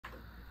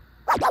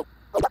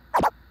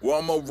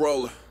One more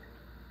roller.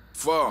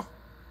 4.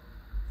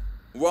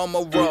 One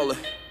more roller.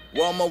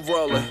 One more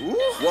roller.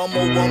 One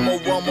more roller.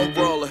 One more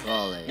roller.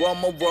 One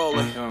more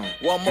roller.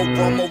 One more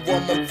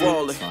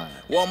roller.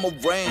 One more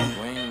rain.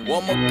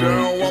 One more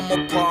girl. One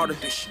more party.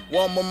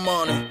 One more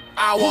money.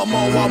 I want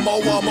more roller.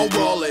 One more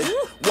roller.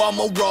 One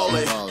more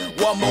roller.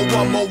 One more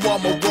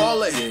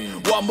roller.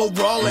 One more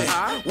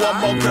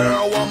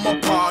girl. One more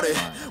party.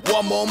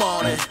 One more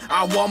money.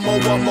 I want more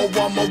roller.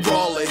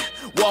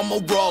 One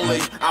more roller.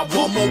 I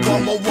want more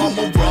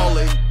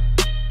roller.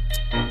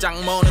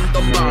 짱 먹는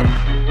돈벌러.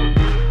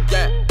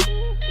 Yeah.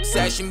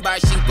 새 신발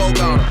신고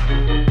걸어.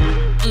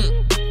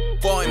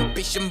 For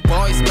ambition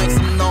boys make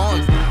some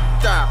noise.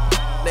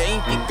 내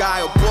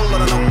인기가요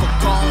불러라 놓고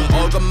coin.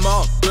 얼굴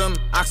먹음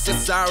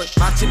액세서리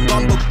마치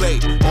범블비.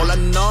 올라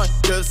널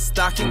그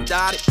스타킹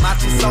다리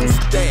마치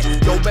성수대.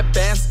 교회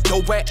밴스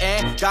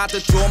교회에 가득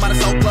주마는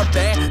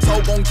소클럽에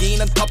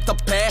소공기는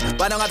텁텁해.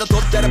 반영하다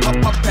돛대를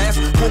팝팝해서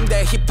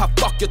홍대 힙합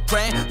fuck your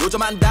trend.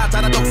 요즘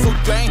한다잖아 독수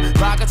꽹.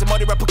 바가지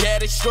머리 래퍼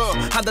get it sure.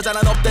 한다잖아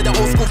업대대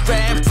old school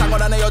fam.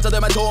 상관 안에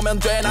여자들만 좋으면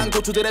돼. 난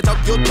고추들의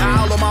적유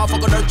다울로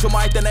motherfucker 널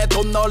추모할 때 내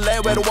돈 넣을래.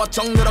 외로워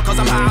정 늘어 cause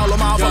I'm howlo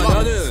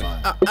motherfucker.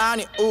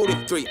 아니 우리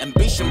three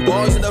ambition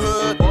boys in the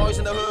hood.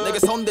 내게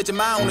손대지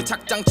마 오늘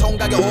착장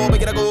총가격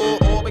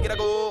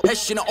 500이라고.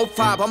 패션은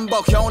오파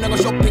범벅 현행은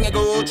쇼핑의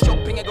굿.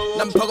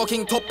 난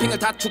버거킹 토핑을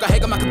다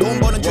추가해가 만큼 돈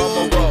버는 중.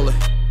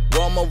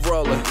 One more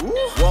roller.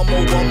 One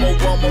more roller.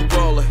 One more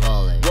roller.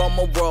 One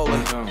more roller.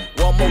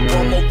 One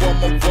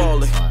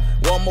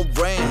more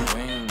rain.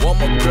 One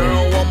more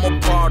girl. One more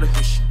party.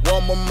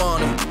 One more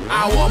money.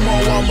 I want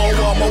more roller.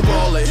 One more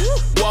roller.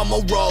 One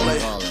more roller.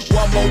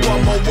 One more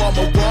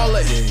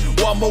roller.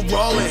 One more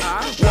girl.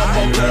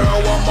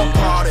 One more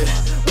party.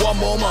 One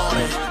more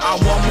money. I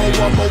want more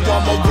roller.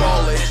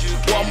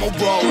 One more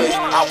roller. I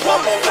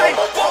want more.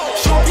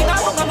 쇼핑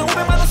한번 가면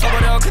 500만원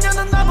써버려.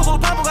 그녀는 나보고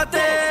바보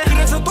같대.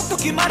 그래서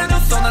똑똑히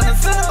말해줬어. 나는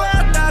쓰는 거야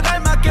나갈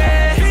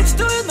맞게. Bitch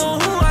do you know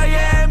who I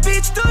am?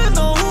 Bitch do you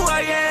know who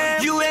I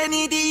am?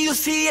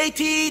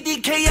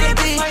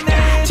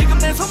 UNEDUCATEDKID. 지금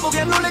내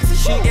손목에 롤렉스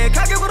시계.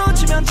 가격으로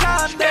치면 차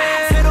한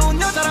대. 새로운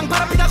여자랑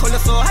바람피다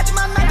걸렸어.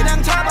 하지만 난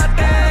그냥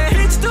잡았대.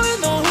 Bitch do you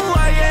know who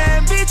I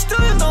am? Bitch do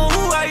you know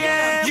who I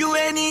am?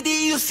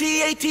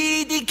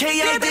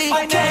 UNEDUCATEDKID.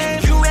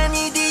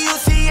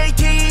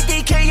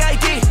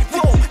 UNEDUCATEDKID.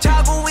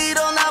 자고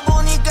일어나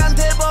보니까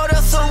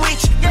돼버렸어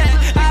rich. Yeah,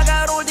 I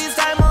got all these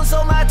diamonds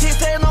on my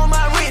teeth and on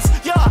my wrist.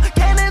 Yeah,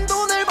 걔는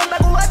돈을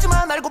번다고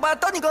하지만 알고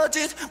봤더니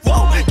거짓.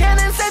 Whoa,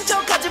 걔는 센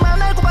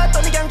척하지만 알고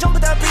봤더니 그냥 전부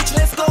다 bitch.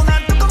 Let's go.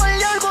 난 뚜껑을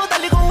열고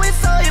달리고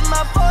있어 in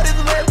my 40th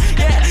whip.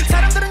 Yeah,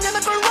 사람들은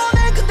옛날 걸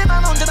원해 근데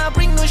난 언제나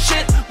bring new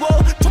shit. Whoa,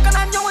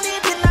 촉간한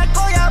영혼이 빛날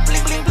거야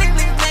bling bling bling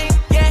bling bling.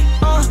 Yeah,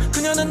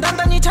 그녀는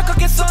단단히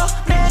착각했어.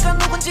 내가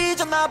누군지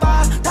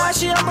잊었나봐.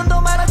 다시 한 번 더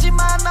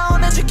말하지만 나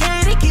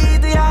uneducated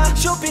kid야.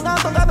 쇼핑 한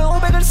번 가면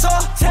 500을 써.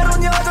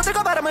 새로운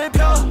여자들과 바람을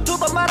펴. 두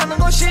번 말하는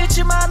건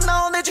싫지만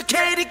나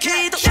uneducated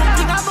kid.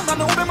 쇼핑 한 번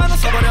가면 500만원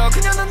써버려.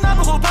 그녀는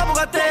나보고 바보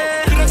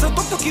같대. 그래서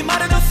똑똑히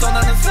말해줬어.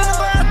 나는 쓰는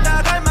거야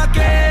나갈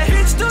맞게.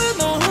 Bitch do you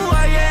know who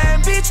I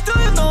am? Bitch do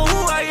you know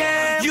who I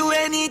am?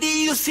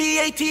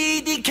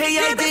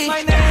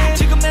 UNEDUCATEDKID.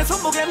 지금 내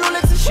손목에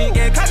롤렉스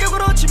시계.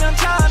 가격으로 치면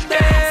차 한 대.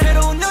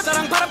 새로운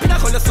여자랑 바람피다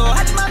걸렸어.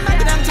 하지만 난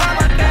그냥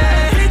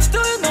잡았대. Bitch do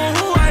you know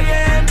who I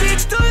am?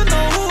 Bitch do you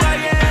know who I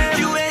am?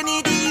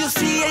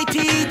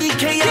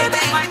 UNEDUCATEDKID.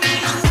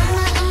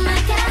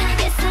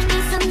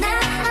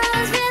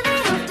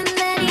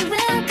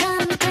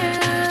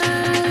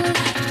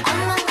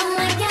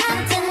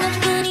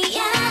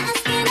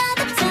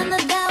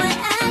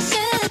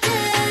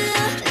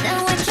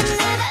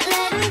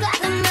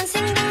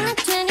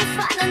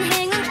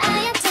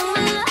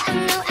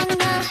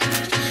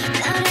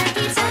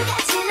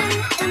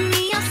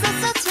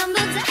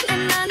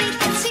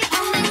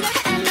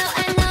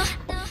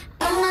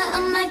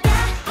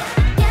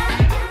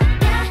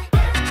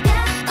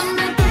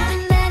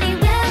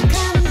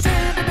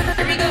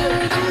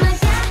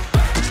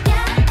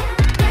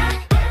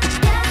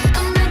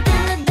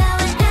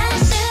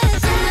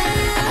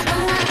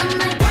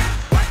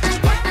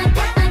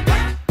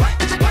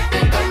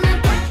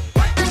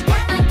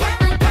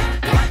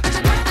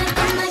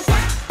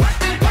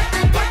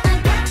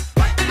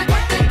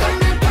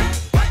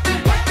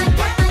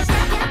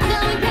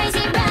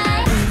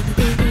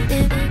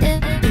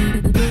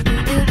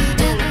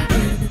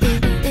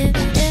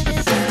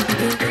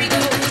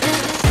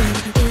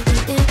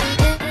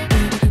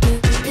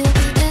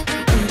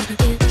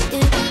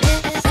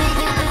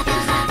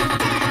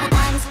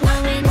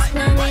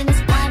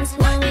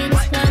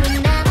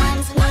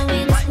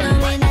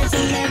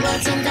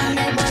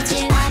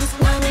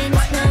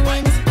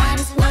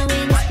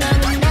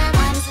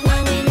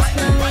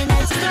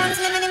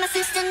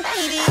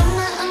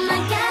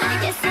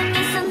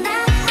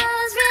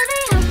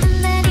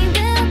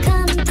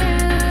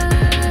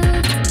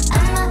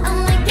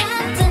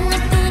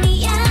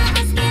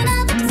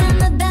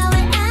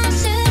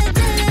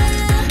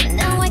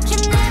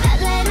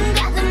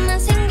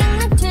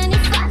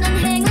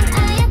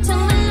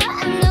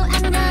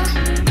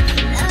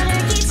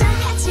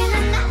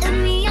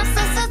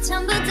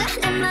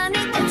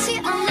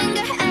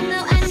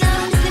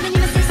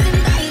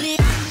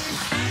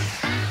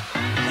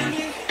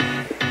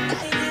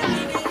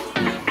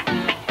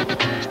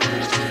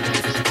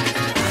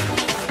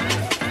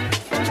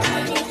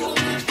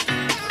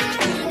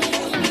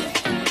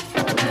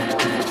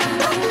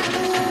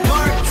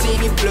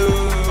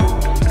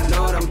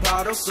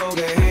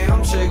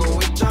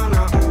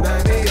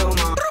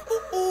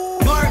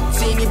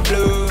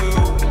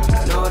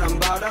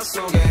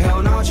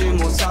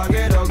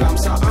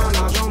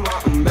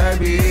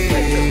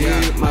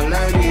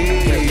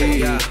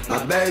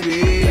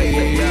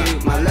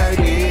 baby, my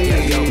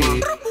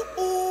lady.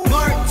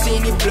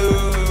 Martini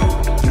blue,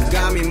 you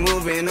got me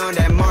moving on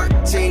that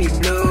martini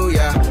blue,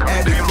 yeah.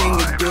 Everything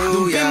you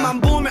do, yeah.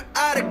 눈빛만 보면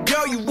알아,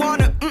 girl, you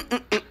wanna,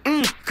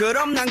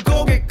 그럼 난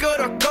고개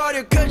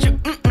끄덕거려, cause you,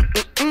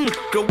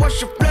 girl,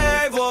 what's your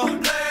flavor?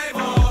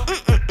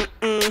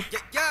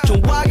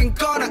 좋아하긴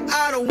거나,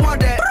 I don't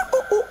want that.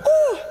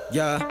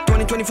 Yeah,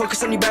 2024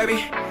 cause I'm your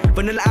baby.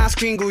 Vanilla ice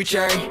cream, gooey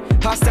cherry.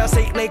 Hostile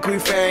steak, lake, gooey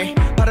fairy.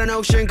 파란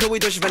ocean, 거위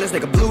도시 Venice.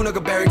 내가 blue,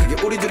 너가 berry. 그게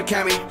우리들의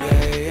케미.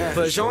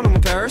 For sure, I'm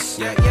in Paris.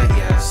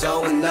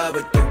 So in love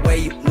with the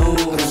way you move.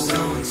 I'm so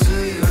into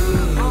you,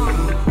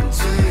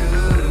 into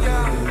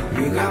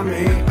you. You got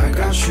me, I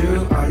got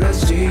you. All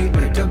let's see,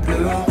 like the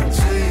blue.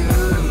 Into you,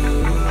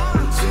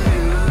 into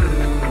you.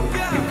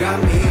 You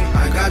got me,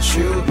 I got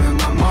you. And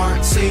my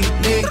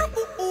martini,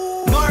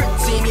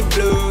 martini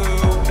blue.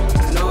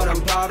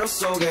 너란 바다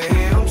속에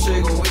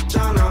헤엄치고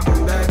있잖아,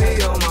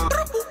 baby, you're my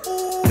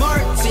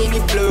martini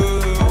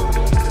blue.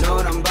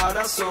 너란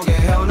바다 속에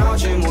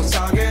헤어나오지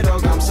못하게 더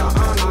감싸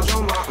안아줘,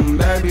 my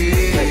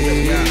baby,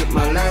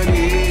 my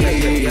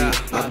lady,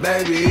 my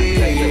baby,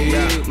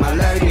 my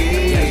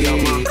lady,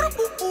 you're my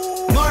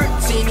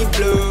martini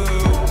blue.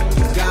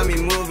 You got me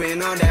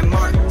moving on that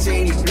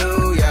martini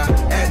blue, yeah.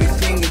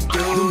 Everything you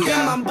do,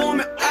 yeah. 눈빛만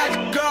보면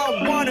I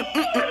girl wanna,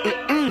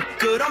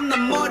 그럼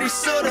난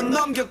머릿속에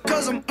넘겨,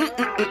 cause I'm,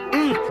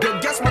 girl,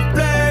 guess my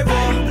flavor.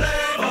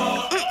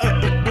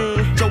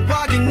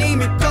 좋아하긴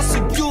이미 껐어,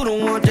 you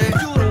don't want that,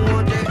 you don't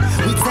want that.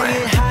 We take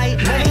it high,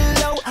 take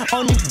it low,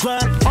 on the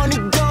grind, on the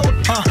go.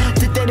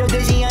 뜻대로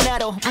되지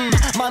않아도,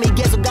 마음이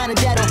계속 가는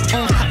대로.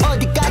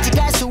 어디까지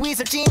갈 수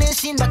있을지는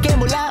신밖에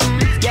몰라.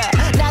 Yeah,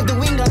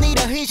 나도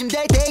인간이라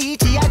의심될 때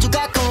있지 아주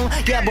가끔.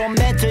 Yeah, 본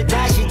멘트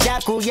다시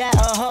잡고, yeah,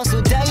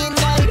 hustle day and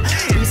night.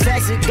 이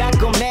섹스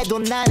가끔해도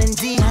나는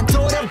뒤안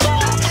돌아봐.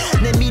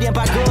 내 미련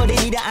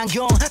발걸음이라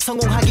안경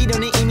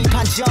성공하기로는 이미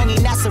판정이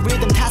났어.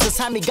 리듬 타서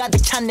삶이 가득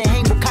찼네,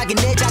 행복하게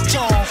내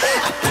작정.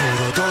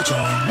 앞으로도 좀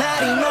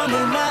말이 너무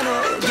많아,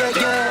 yeah,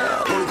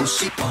 yeah. 울고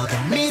싶어도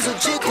미소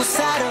짓고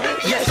살아,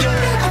 yeah,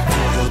 yeah.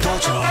 앞으로도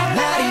좀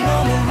말이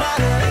너무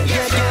많아,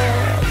 yeah,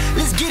 yeah.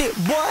 Let's get it,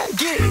 boy,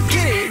 get it,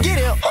 get it, get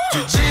it.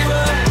 뒤집어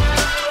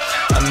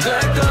안 될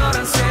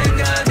거란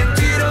생각은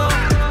뒤로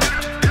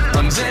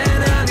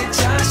언제나 네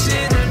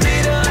자신을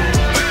믿어.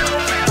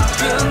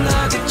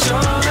 끝나기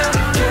전에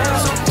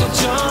계속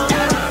도전해.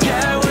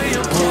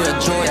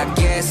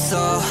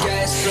 보여줘야겠어.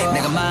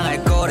 내가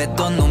망할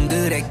거랬던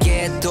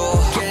놈들에게도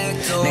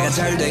내가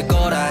잘 될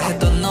거라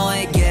했던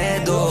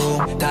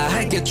너에게도 다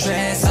할게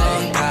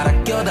최선 갈아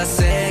껴다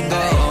새거.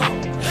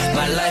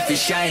 My life is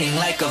shining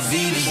like a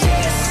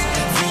VVS,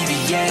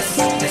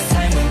 VVS. 내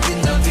삶은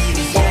빛나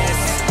VVS,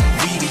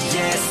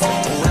 VVS.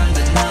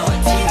 보람된 나와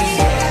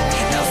TV에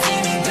Now see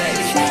me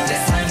baby. 내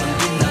삶은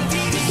빛나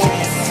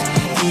VVS,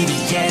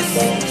 VVS.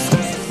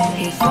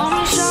 He called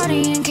me Shawty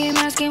and keep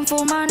asking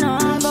for my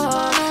number.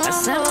 I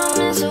said my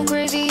man so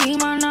crazy he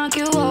might knock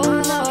you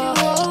over.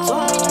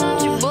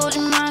 지보지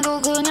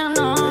말고 그냥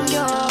넘겨.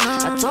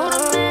 I told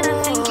him that I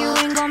think you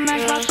ain't gon'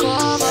 match my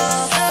cover.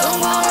 Don't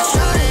call me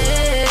Shawty,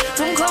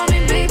 don't call me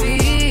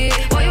baby.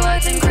 Why you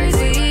acting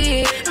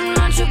crazy? I'm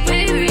not your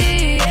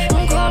baby.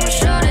 Don't call me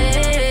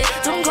Shawty,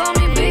 don't call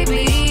me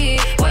baby.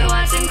 Why you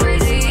acting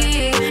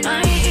crazy?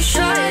 I ain't your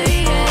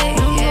Shawty.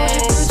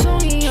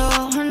 불통이여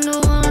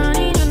한두 번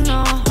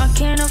아니잖아. I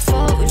can't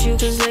afford with you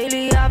cause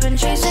lately I've been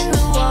chasing the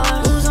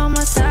one who's on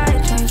my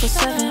side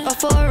 24/7 up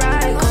for a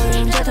ride. Call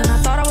him dead and I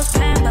thought I was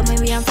panned, but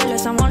maybe I'm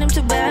fearless. I want him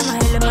too bad. My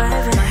head in my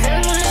heaven, my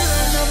head in my heaven.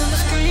 Up on the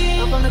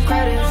screen, up on the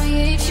credits. Oh, he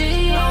ain't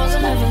cheating. I was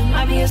in heaven,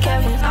 I be his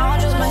Kevin. I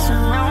was just messing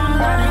around,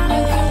 running.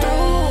 You come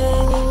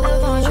through,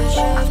 live on your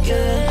shit,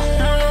 yeah.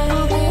 Now you're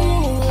my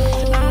boo,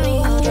 I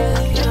need you,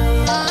 yeah.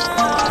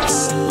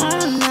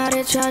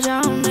 날에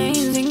찾아온 내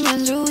인생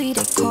연주이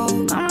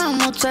됐고 강남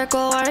못할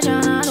거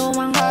알잖아.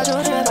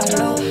 도망가줘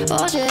제발로.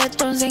 어제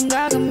했던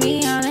생각은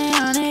미안해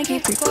안 해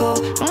keep it cool.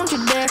 Don't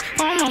you dare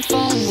on my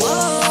phone.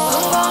 Whoa.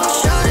 Don't call me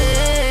Shawty,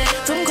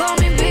 don't call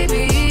me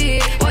baby.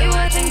 Why you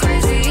acting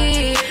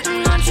crazy?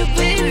 I'm not your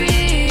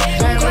baby.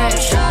 Don't call me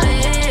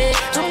Shawty,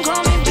 don't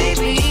call me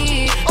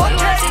baby. Why you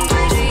acting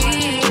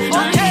crazy?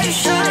 I ain't your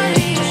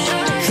Shawty.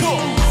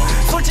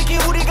 솔직히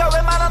우리가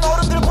웬만한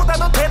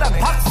어른들보다도 대단해.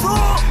 박수!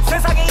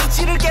 세상의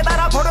이치를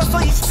깨달아 버렸어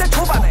 20대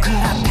초반에.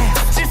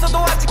 질서도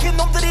안 지킨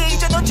놈들이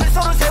이제는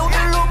질서를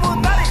세우는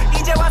루문나리.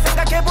 이제와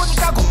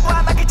생각해보니까 공부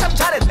안 하기 참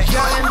잘했네.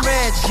 Young and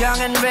rich,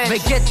 young and rich. We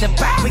get the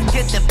back, we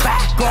get the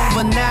back.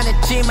 공부는 안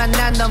했지만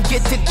난 너무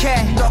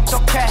기특해,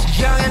 똑똑해.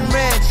 Young and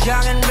rich,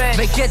 young and rich.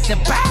 We get the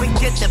back, we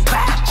get the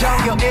back.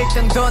 전교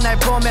 1등도 날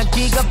보면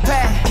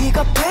기겁해,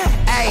 기겁해.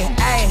 에이,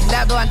 에이,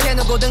 나도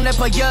한테는 고등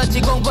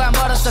래퍼였지. 공부 안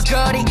멀었어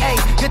거리, 에이.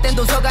 그땐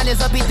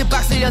도서관에서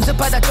비트박스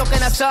연습하다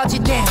쫓겨났었지.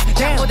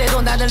 damn.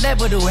 무대도 나는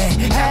랩으로 해.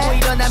 하고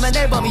일어나면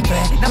앨범이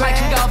돼. 나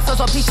마이크가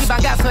없어서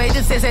PC방 가서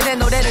헤드셋에 내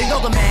노래를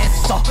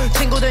녹음했어.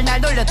 친구들 날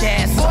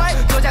놀려댔어.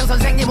 교장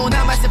선생님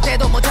오나 말씀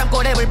때도 못 참고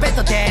꼬랩을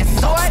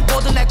뱉어댔어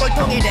모든 날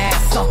꼴통이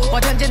됐어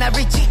어쩐지 나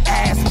리치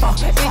에스퍼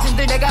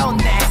이젠들 내가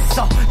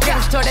혼냈어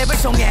갱스터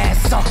랩을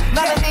통해서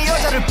나는 네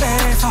여자를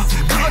뺏어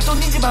그것도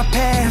네 집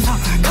앞에서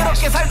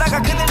그렇게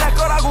살다가 큰일 날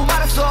거라고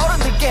말했어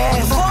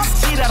어른들께서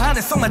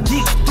지랄하는 속만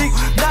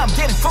딕딕 나 I'm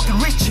getting fucking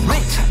rich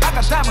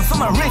아까 diamonds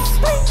on my wrist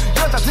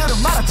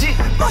여자들은 말하지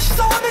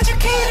멋있어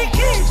uneducated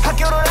kid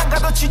학교를 안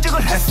가도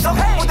취직을 했어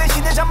뭐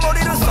대신에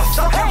잔머리를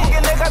썼어 결국에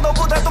내가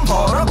너보다 돈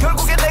벌어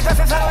결국에 내가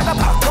세상을 다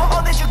바꿔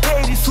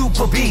uneducated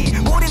SUPERBEE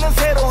우리는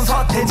새로운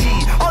서태지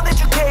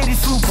uneducated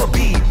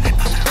SUPERBEE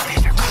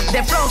내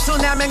flow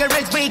수남행을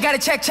rich we gotta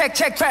check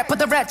rap put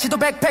the rap 지도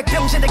백팩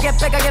병신들 get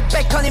back I get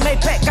back honey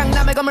make pack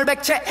강남의 건물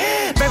백채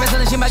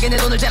랩에서는 심하게 내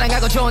돈을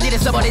자랑하고 좋은 일에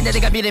써버린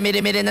내가 미래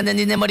나는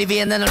니네 머리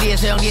위에 나는 위에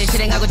소용리에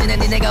실행하고 지낸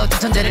니네가 어떤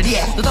천재를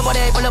이해 묻어버려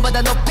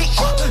벌려보다 높이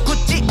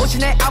구찌 옷이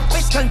내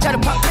outfit 전차를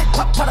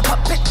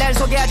팝핏 날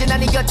소개하지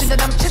난 이겨준 내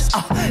남친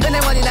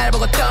은행원이 날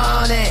보고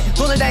떠네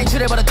돈을 다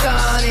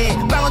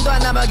인출해버렸더니 방언도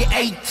안 남아기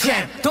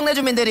ATM 동네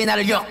주민들이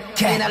나를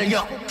욕해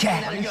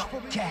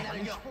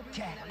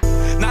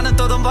나는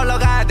또 돈 벌러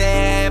가야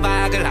돼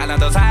마약을 하나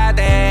더 사야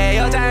돼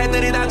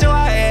여자애들이 나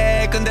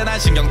좋아해 근데 난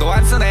신경도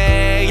안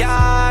쓰네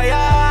야야야야야야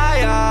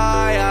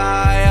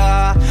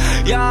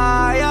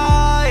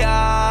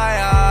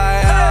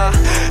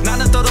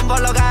나는 또 돈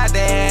벌러 가야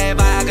돼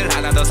마약을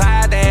하나 더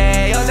사야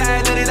돼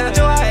여자애들이 나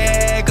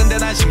좋아해 근데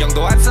난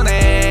신경도 안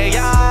쓰네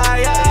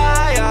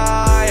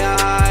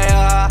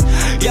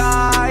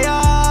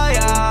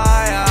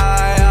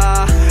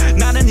야야야야야야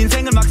나는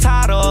인생을 막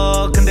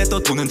살아 근데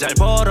또 돈은 잘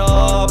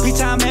벌어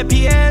Bitch I'm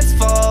happy as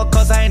fuck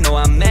Cause I know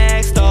I'm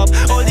next up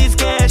All this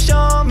cash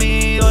on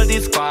me All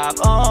this guap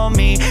on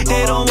me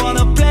They don't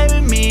wanna play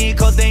with me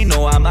Cause they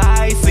know I'm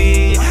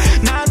icy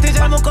나한테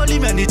잘못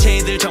걸리면 이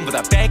체인들 전부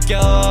다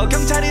뺏겨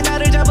경찰이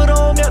나를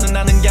잡으러 오면은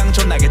나는 그냥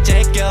존나게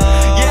째껴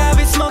Yeah I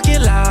be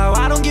smoking loud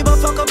I don't give a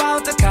fuck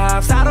about the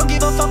cops I don't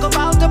give a fuck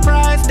about the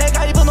price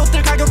내가 입은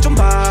옷들 가격 좀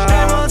봐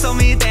Everyone saw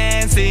me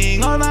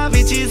dancing All my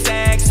bitches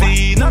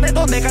sexy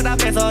너네도 내가 다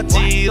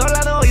뺏었지 All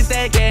I know is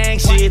that gang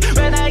shit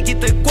When I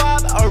get the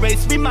guap always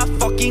with my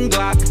fucking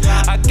Glock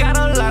I got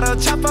a lot of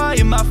chopper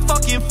in my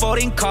fucking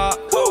foreign car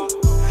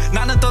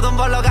나는 또 돈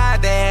벌러 가야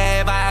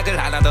돼 마약을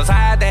하나 더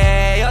사야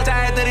돼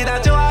여자애들이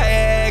다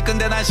좋아해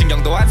근데 난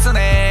신경도 안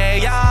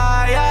쓰네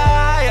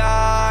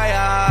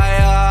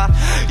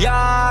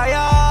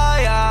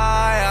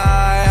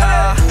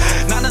야야야야야야야야야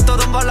나는 또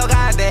돈 벌러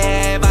가야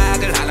돼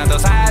마약을 하나 더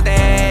사야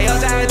돼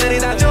여자애들이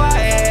다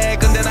좋아해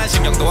근데 난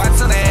신경도 안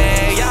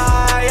쓰네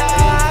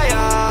야야야야야야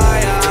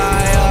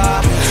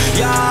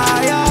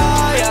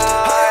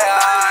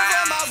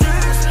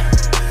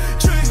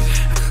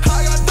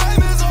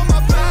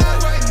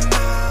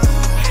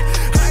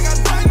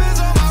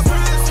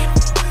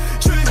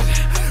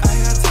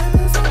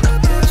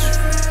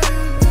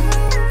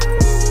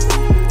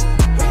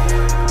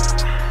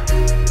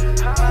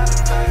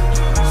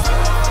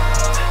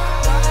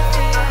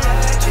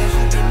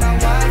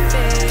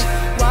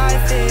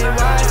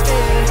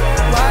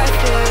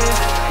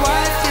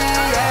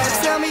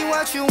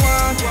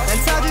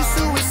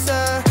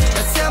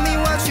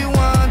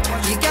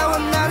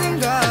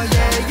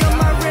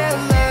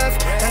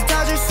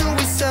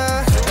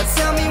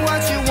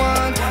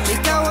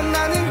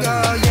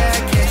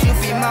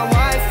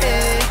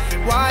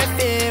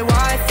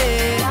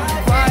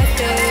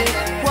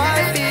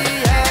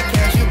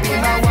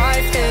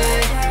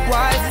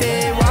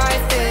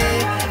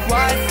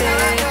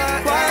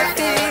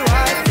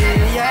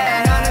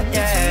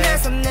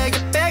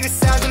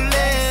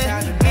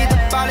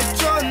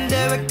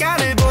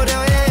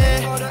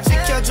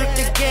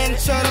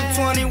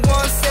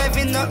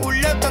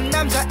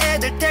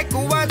남자애들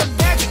데리고 와도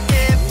되게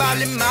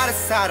빨리 말해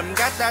사람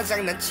같다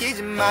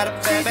장난치지 마라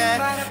baby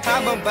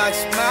한번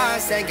봐주마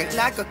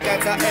생각날 것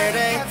같아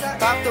LA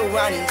밥도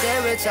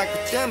아닌데 왜 자꾸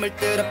뜸을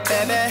들어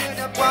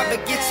baby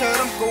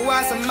꽈배기처럼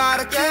꼬아서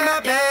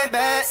말하지마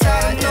baby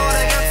사랑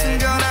노래 같은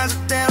건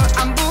아주 때로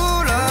안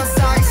불러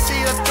사기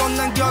싫었고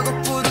난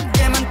결국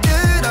부르게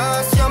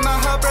만들어 You're my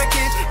heartbreak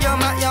kid You're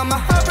my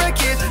heartbreak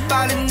kid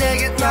빨리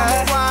내게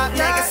넘어와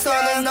내가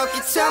손을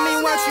넣기 Tell me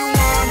what you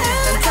want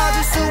난 다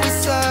줄 수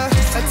있어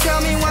Tell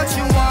me what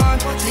you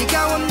want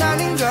네가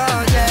원하는 거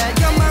yeah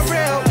You're my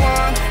real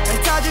one 난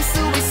다 줄 수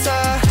있어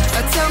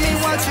Tell me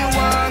what you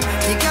want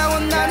네가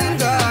원하는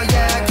거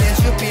yeah Can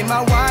you be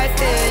my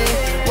wifey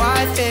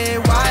wifey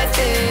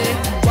wifey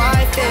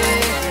wifey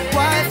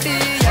wifey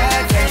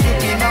yeah Can you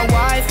be my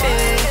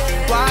wifey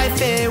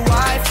wifey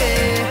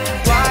wifey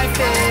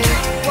wifey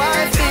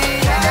wifey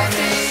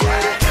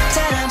잘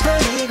안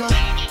보이고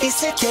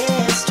있을 때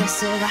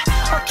스트레스가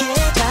어깨에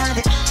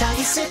가득 차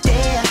있을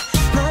때야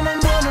너만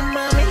보면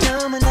마음이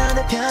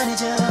너무나도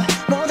편해져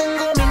모든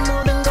고민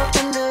모든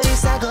걱정들이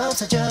싹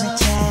없어져 내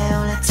채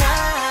올라타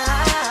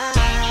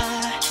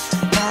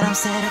바람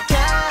새로가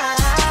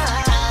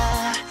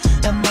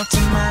밥 먹지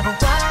말고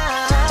와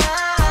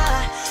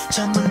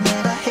전부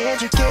내가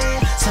해줄게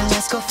So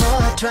let's go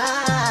for a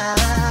drive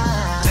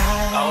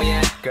Oh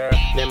yeah girl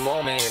내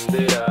몸에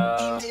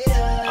힘들어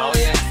Oh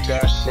yeah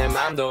girl 내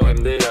맘도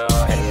힘들어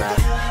And 나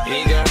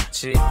이걸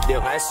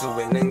치료할 수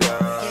있는 건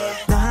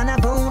너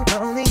하나뿐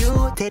only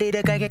you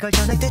데리러 가게 걸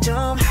전화때 좀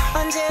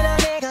언제나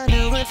내가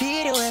누굴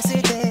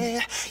필요했을 때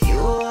You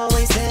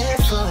always there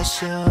for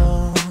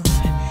sure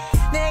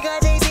내가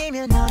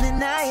제이지면 너는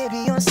나의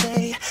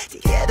Beyonce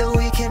Together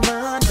we can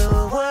run the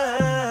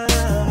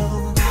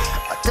world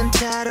어떤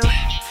차로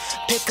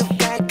pick up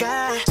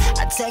갈까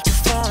I take you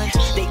far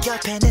내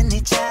옆에는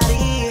네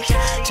자리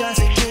전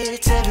세계를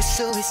잡을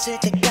수 있을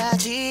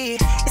때까지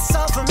It's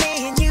all for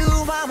me and you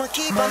I'ma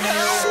keep on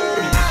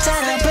going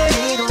잘 안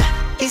풀리고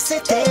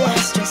있을 때야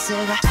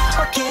스트레스가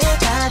어깨에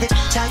가득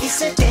차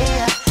있을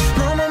때야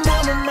너만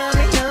보면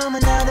마음이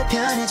너무나도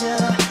편해져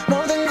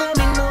모든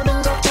고민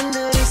모든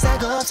걱정들이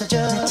싹 없어져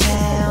내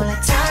채울래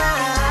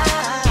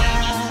다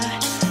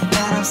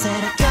바람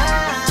새를까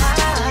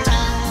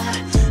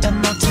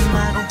맘 먹지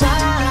말고 와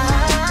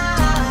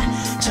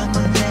전부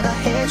내가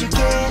해줄게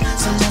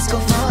So let's go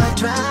for a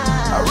drive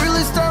I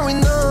really start with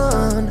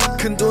none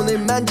큰 돈을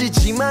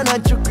만지지만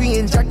한쪽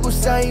귀엔 자꾸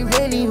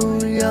사이렌이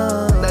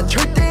울려 난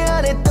절대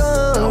안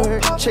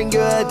했던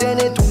챙겨야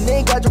되는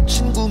동네 가족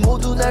친구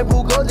모두 날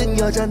보거든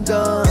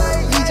여잔던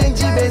이젠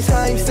집에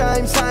사임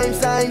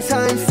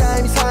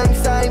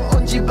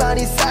온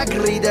집안이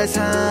싸그리다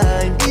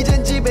사임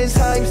이젠 집에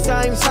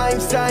사임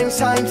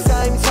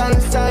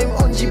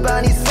온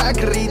집안이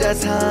싸그리다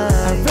사임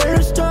I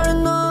really started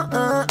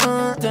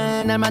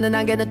none 날 많은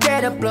안개는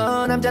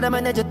때려불어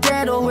남자라면 내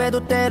절대로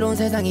해도 때론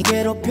세상이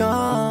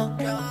괴롭혀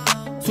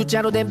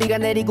숫자로 된 비가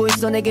내리고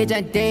있어 내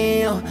계좌에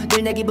떼어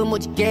늘 내 기분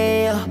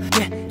무지개요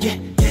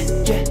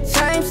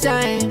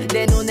Same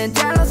내 눈엔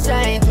달러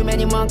사인 Too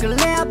many one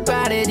could lay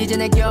about it 이제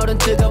내 겨울은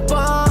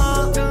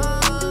뜨거워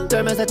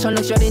떨면서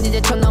철렁셔린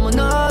이제 천 넘은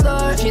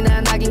너덜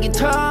지난 낙인긴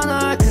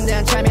터널 근데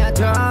한참이야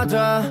더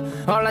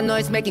All I know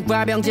is making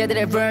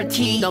과병제들의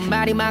verti 넌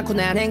말이 많고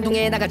난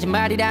행동에 나가지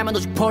말이라면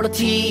오직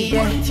폴로티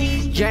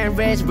Giant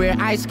rage we're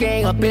ice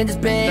skating up in this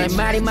bitch 너의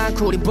말이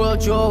많고 우린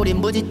보여줘 우린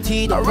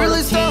무지티 I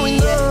really start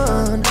with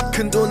none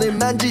큰 돈을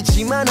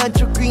만지지만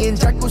한쪽 귀엔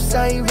자꾸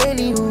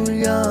사이렌이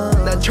울려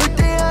난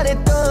절대 안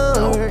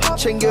했던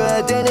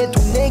챙겨야 되는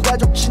동네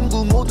가족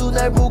친구 모두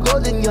날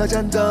보거든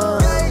여잔던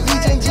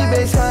이젠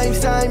집에 사임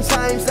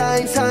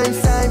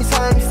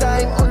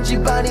온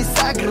집안이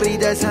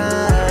싸그리다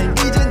사임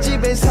이젠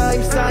집에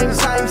사임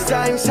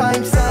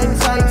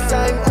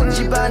온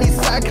집안이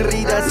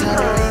싸그리다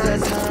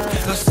사임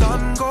The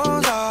sun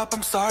goes up,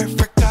 I'm sorry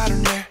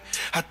forgotten it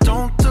I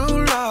don't do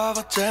love,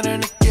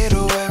 어제는 get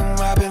away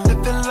I've been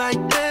living like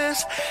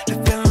this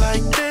I've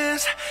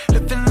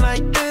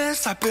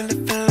been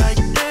living like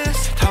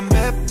this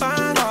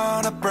담배빵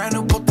on a brand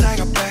new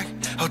Bottega bag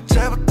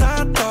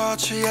어제보다 더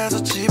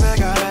취해서 집에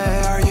가래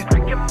Are you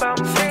thinking about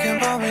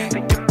me?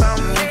 Thinking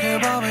about me?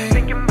 Are you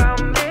thinking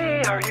about me?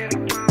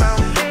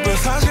 왜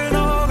사실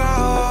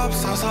너가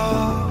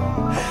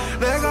없어서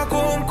내가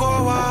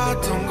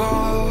꿈꿔왔던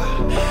거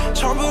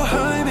전부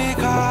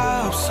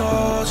의미가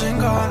없어진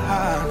건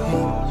아니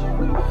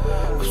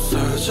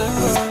없어진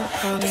건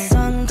아니 The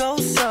sun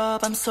goes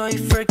up, I'm sorry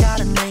forgot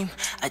a name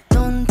I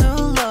don't do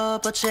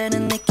love,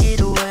 어제는 내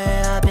get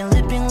away I've been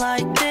living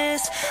like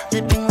this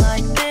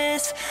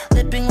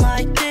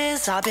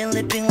I've been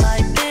living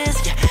like this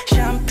yeah.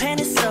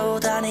 샴페인이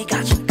쏟아 네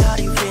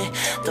가슴거리 위에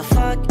The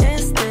fuck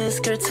is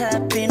this girl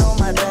tapping on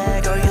my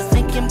back Are you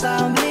thinking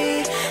about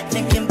me?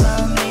 Thinking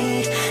about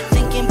me?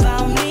 Thinking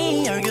about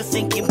me? Are you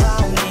thinking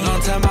about me?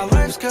 너한테 my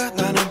life's good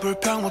나는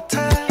불평 못해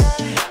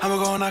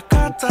아무거나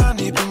갖다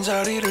네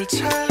빈자리를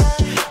채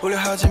오려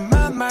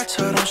하지만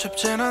말처럼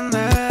쉽진 않네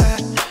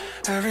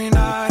Every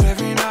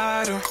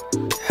night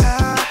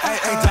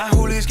다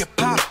홀리게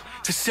pop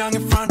This young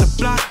in front of the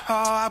block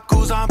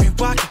앞고 zombie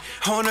walking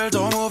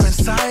오늘도 moving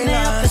silent 내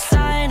앞에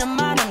쌓이는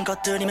많은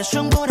것들이면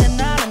충분해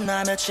나는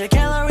며칠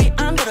갤러리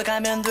안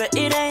돌아가면 돼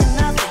It ain't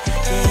nothing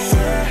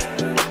yeah.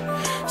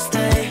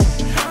 Stay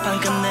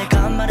방금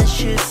내가 말한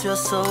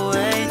실수였어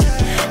wait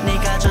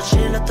네가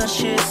저질렀던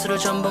실수를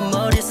전부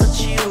머리에서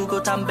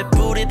지우고 담배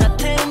뿌리 다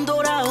태움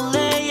돌아올래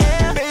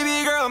yeah.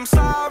 Baby girl I'm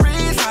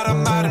sorry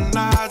사람 말은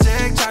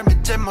아직 잘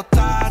믿지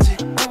못하지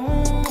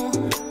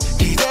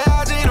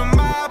기대하지는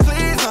마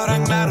please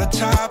너랑 날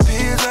어차피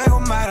되고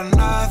말은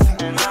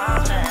nothing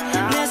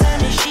내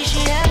삶이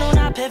시시해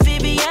눈앞에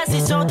VBS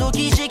있어도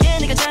기지개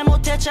네가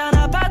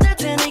잘못했잖아 받을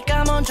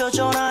테니까 먼저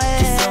전화해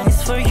This song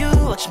is for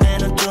you 어쩌면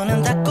눈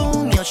뜨는 다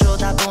꿈이어줘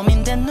다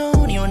고민된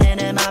눈이 오네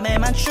내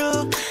맘에만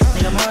쭉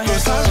네가 뭘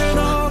해서 사실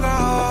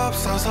너가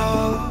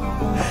없어서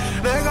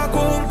내가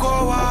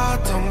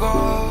꿈꿔왔던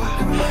거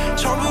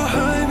전부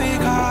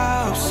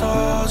의미가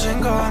없어진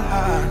건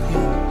아니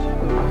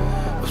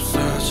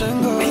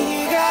없어진 건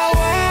비가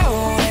와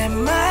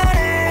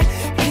오랜만에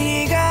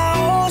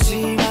비가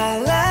오지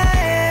말라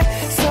해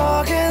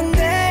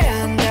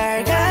서근대한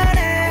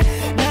달간에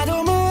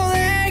나도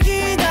몰래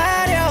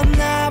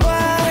기다렸나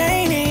봐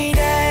Rainy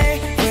day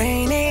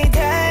Rainy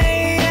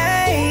day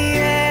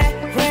yeah.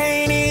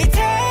 Rainy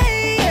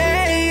day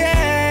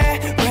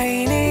yeah.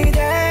 Rainy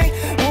day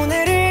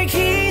오늘을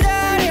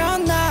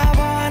기다렸나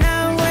봐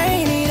난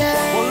Rainy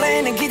day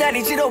원래는 기다려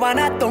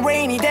많았던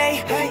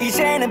Rainyday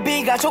이제는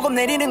비가 조금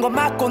내리는 건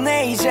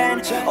맞고네 이젠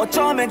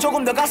어쩌면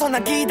조금 더 가서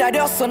난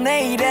기다렸어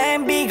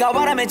내일엔 비가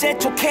바람에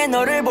재촉해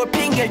너를 볼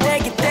핑계를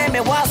대기 때문에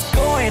What's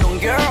going on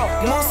girl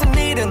무슨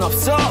일은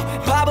없어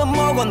밥은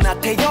먹었나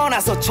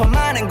태어나서 참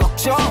많은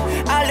걱정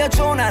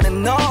알려줘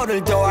나는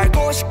너를 더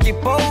알고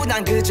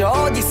싶기보단 그저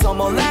어디서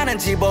뭘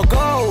하는지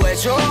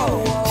보고해줘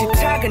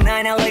집착은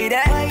아냐 왜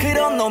이래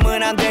그런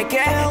놈은 안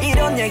될게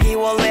이런 얘기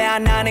원래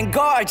안 하는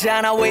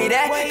걸잖아 왜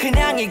이래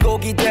그냥 이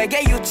곡이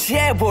되게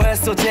유치해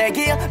보였어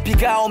제길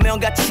비가 오면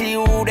같이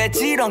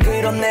우울해지던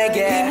그런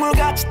내게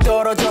빗물같이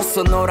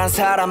떨어졌어 너란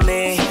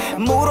사람이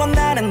물론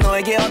나는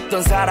너에게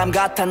어떤 사람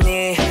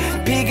같았니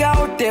비가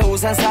올 때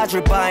우산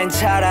사줄 바엔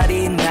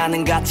차라리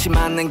나는 같이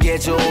맞는 게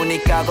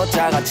좋으니까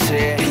걷자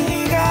같이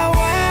비가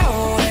와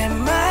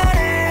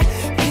오랜만에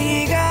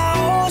비가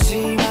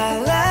오지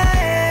말라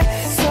해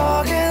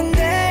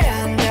속은데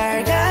한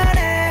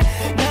달간에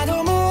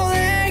나도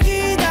몰래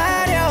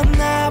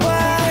기다렸나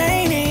봐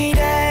Rainy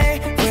day,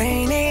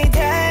 rainy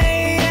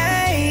day,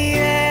 yeah,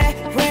 yeah.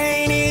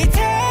 Rainy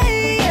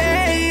day,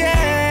 yeah,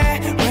 yeah.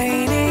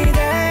 Rainy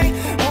day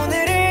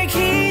오늘을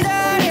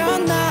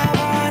기다렸나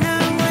봐 난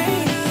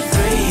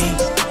Rainy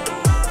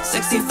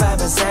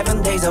 365 and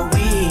 7 days a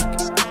week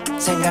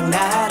생각나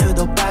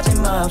하루도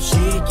빠짐없이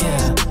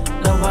yeah.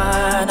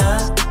 너와 나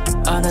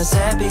어느새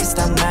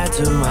비슷한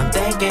말투 I'm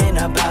thinking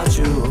about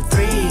you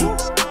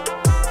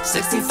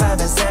 365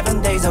 and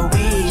 7 days a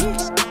week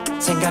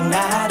생각나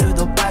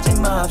하루도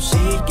빠짐없이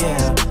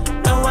yeah.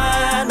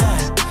 너와 나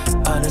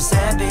어느새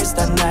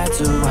비슷한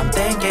말투 I'm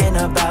thinking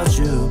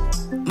about you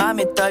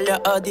맘이 떨려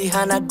어디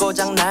하나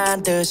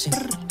고장난 듯이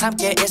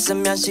함께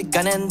있으면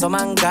시간은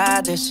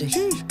도망가듯이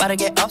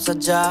빠르게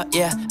없어져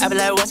yeah I be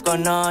like what's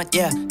going on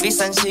yeah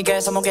비싼 시계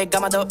손목에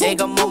감아도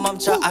이건 못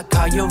멈춰 I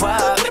call you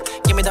up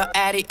Give me the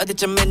addy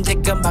어디쯤인지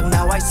금방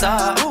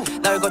나와있어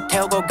널 곧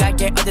태우고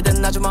갈게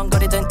어디든 아주 먼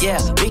거리든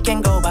yeah We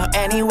can go about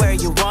anywhere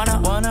you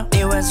wanna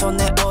네 왼손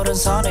내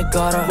오른손을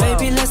걸어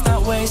Baby let's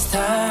not waste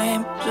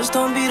time Just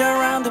don't beat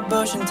around the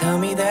bush and tell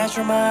me that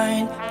you're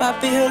mine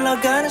바삐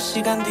흘러가는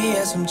시간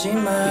뒤에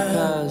숨지마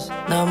Because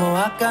너무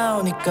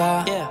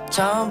아까우니까 yeah.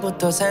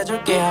 처음부터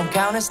세줄게 I'm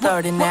counting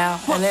starting now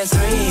And it's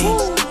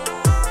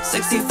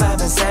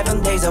 365 and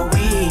 7 days a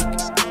week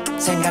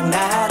생각나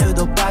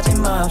하루도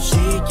빠짐없이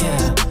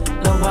yeah.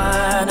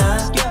 너와 나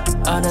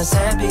어느새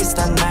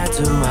비슷한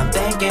말투 I'm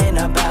thinking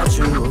about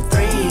you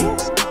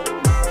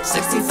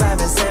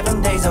 365 and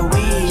 7 days a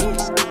week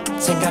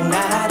생각나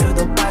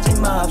하루도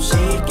빠짐없이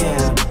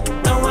yeah.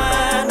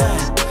 너와 나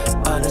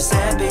어느새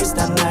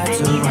비슷한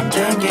말투 I'm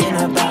thinking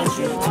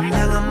about you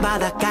분명한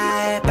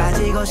바닷가에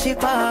빠지고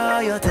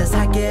싶어요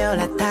드살게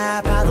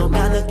올라타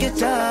파도가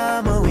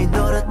느껴져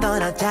무인도로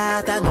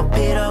떠나자 딴 건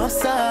필요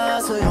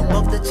없어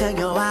소용없듯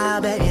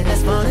챙겨와 Baby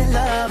let's fall in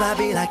love I'll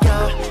be like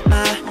you're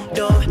my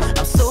door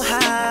I'm so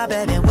high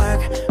baby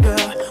work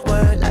girl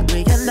work like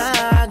we can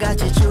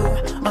나같이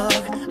추억을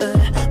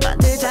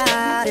만들자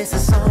It's a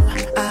song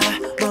I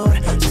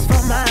wrote just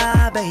for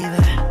my baby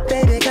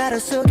Baby 가로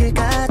속일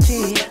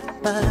같이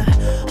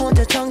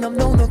혼자 청담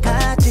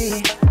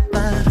넉넉하지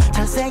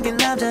잘생긴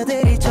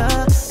남자들이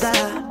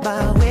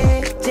쳐다봐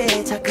왜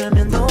이제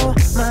자꾸면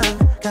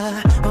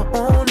도망가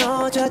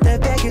no 절대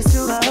뺏길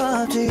수가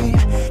없지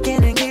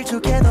걔는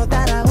길쭉해 너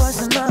따라올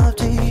순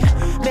없지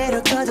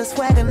매력 터져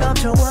swag은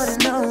넘쳐 one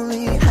and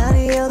only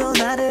아니어도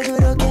나를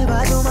그렇게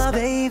봐줘 my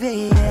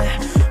baby yeah.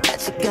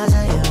 같이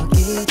가자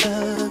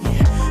여기저기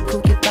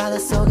푸기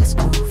바닷속에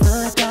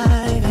scuba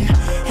diving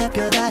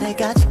햇볕 아래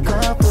같이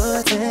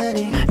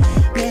걷어보더니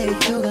내일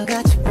휴가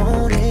같이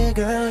보내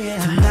girl yeah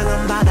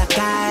분명한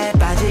바닷가에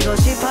빠지고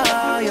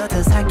싶어요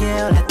더 살게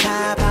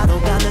올라타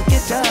파도가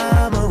느껴져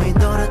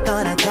무인도로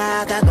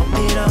떠나자 딴 건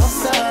필요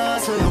없어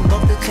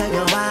소용없듯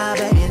챙겨와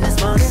baby let's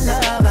fall in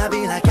love I'll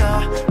be like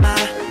you're my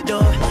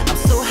door I'm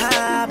so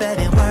high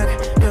baby work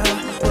girl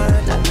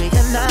work like we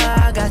can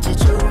나같이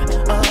추억을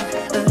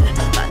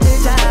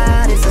만들자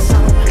It's a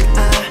song I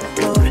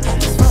wrote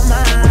just for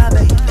my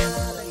baby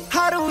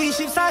하루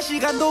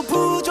 24시간도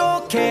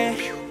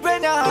부족해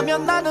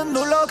왜냐하면 나는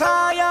놀러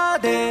가야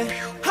돼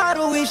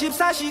하루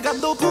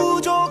 24시간도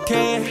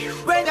부족해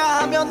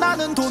왜냐하면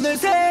나는 돈을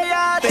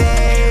세야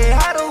돼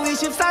하루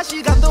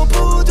 24시간도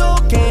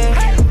부족해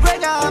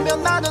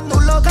왜냐하면 나는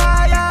놀러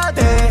가야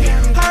돼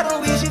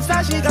하루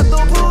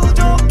 24시간도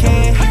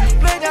부족해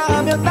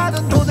왜냐하면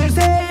나는 돈을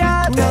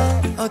세야 돼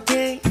너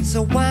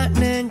어디서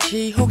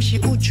왔는지 혹시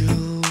우주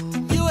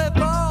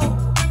UFO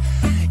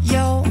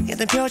Yo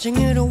얘들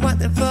표정으로 what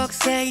the fuck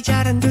say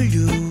잘 안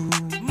들려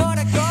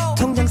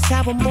통장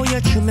사본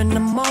보여주면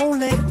난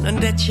몰래 넌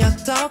대체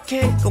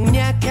어떻게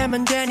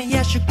공략하면 되니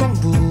야식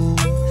공부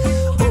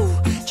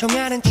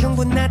정하는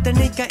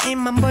충분하다니까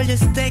입만 벌려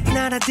스테이크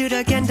날아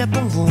들어간다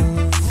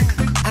붕붕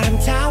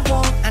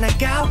아름다워 안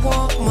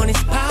아까워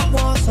money's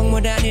power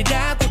속물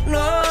아니라고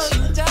넌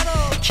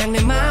그냥 내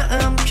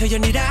마음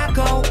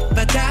표현이라고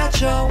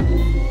받아줘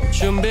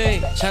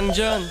준비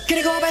장전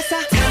그리고 발사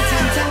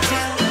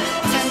탕탕탕탕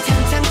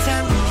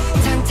탕탕탕탕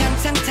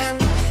탕탕탕탕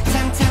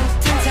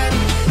탕탕탕탕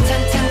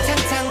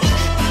탕탕탕탕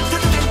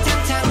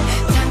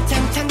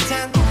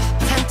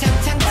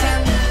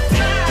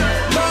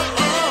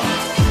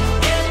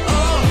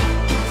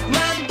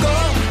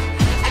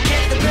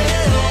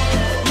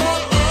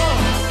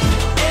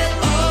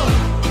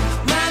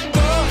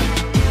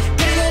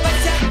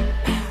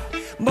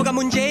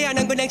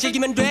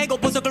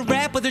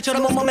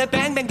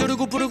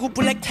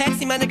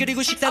음식만을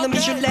그리고 식사는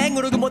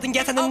미슐랭으로 그 모든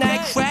계산은 나의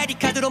크레딧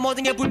카드로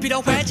모든 게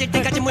불필요해질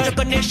때까지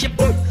무조건 일시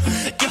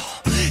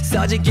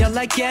써지게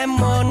like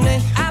I'm on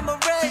it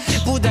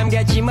부담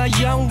갖지마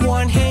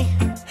영원히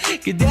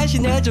그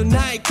대신 해줘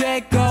나의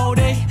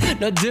꾀꼬리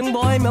너 등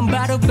보이면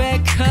바로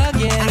back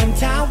again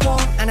아름다워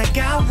안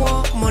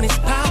아까워 money's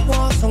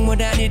power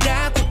속물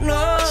아니라고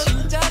너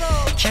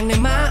그냥 내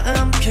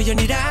마음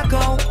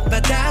표현이라고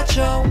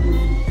받아줘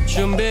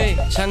준비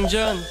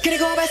장전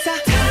그리고 발사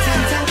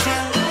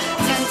탕탕탕탕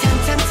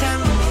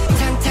탕탕탕탕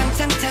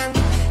탕탕탕탕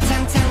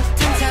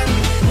탕탕탕탕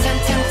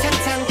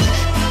탕탕탕탕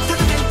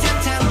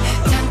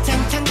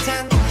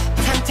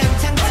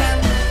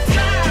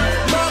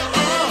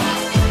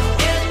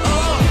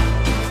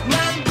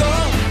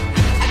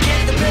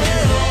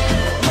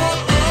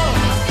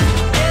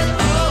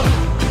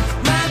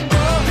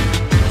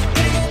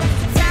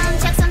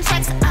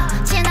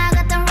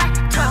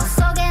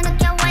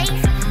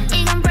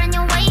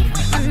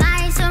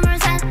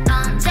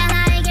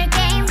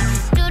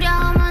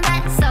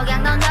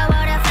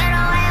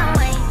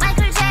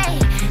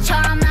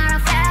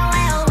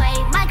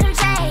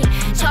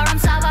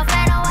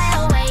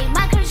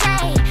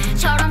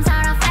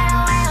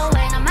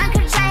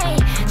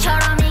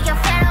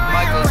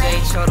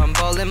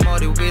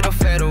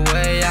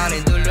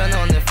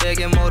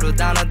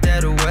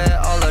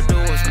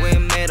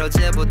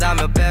어제보다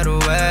몇 배로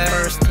해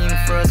First team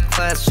first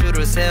class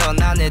줄을 세워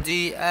난 내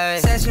뒤에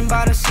새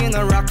신발을 신어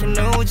rockin'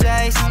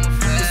 NewJeans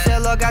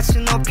셀러같이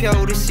높여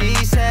우리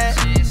시세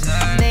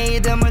내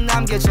이름을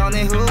남겨줘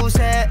내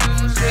후세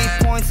 3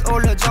 points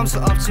올려 점수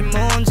없지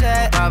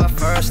문제 Drive a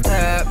first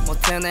step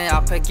못해 내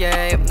앞에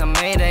game 난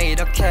매일에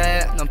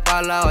이렇게 넌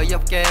빨라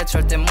어이없게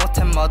절대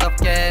못해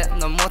멋없게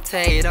넌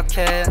못해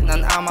이렇게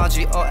난 아마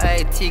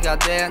GOAT가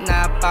돼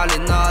나 빨리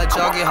널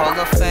저기 Hall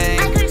of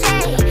Fame Michael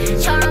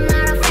J.처럼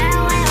나를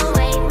Fadeaway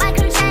away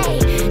Michael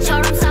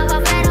J.처럼 살아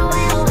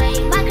Fadeaway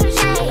away Michael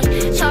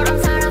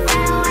J.처럼 살아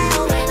Fadeaway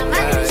away 난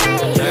Michael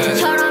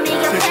J.처럼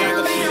이겨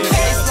Fadeaway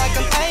It's like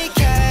an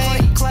AK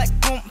Click clack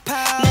boom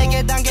pow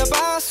내게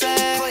당겨봐 쇠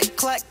Click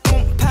clack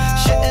boom pow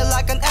Shoot it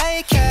like an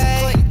AK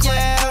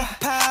Yeah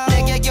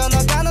내게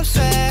겨눠가는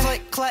쇠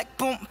Click clack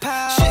boom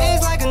pow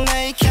She's like an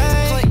AK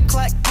Click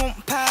clack boom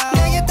pow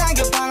내게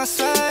당겨봐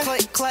쇠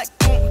Click clack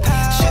boom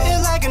pow Shoot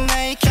it like an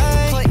AK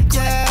Click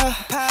clack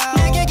pow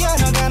내게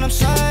겨눠가는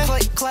쇠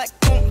Click clack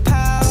boom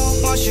pow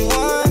What you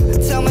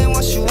want? Tell me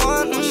what you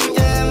want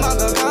Yeah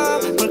먹어가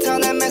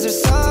방탄의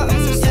매술서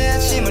Yeah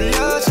침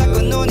흘려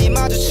자꾸 눈이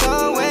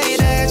마주쳐 왜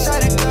이래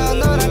잘했던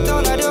너랑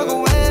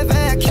떠나려고 왜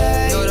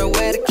백해 너를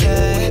왜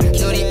이렇게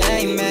눈이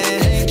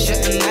aim해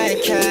Shooting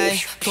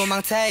AK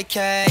도망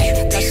take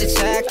다시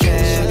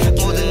check해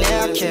모든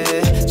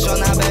예약해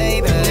전화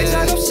baby 내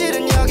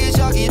작업실은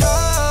여기저기로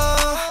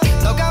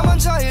너가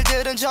먼저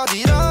일들은 저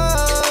뒤로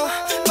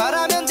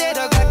말하면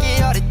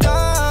데려갈게 어리던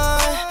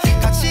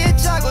같이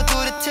있자고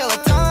둘이 till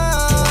it's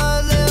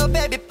done Little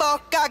baby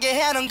뻑가게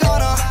해놓은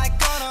거너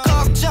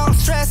걱정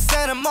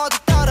스트레스는 모두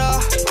떨어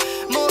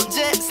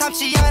문제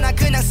삼지 않아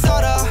그냥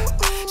썰어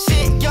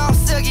신경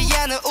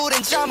쓰기에는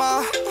우린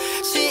젊어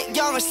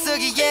신경을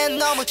쓰기엔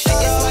너무 chură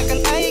It's like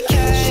an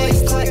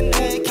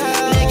AK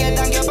내게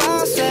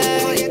당겨봐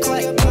say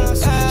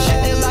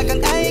Shit it like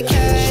an AK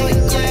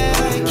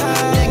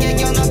내게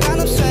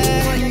겨눠가는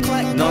쇠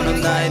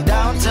너는 나의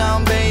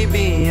downtown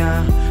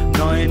baby야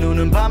너의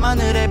눈은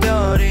밤하늘의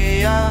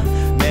별이야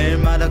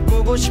매일마다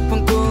꾸고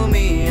싶은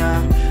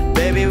꿈이야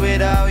Baby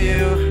without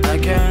you I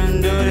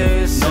can't do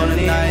this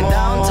너는 나의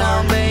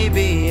downtown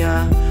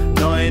baby야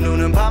너의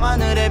눈은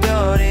밤하늘의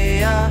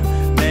별이야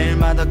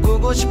매일마다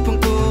꾸고 싶은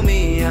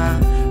꿈이야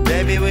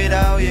Baby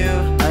without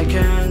you I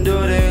can't do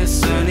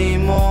this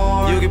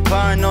anymore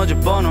 628 너 집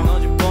번호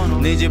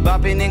네 집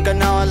앞이니까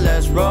나와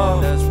let's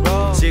roll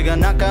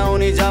시간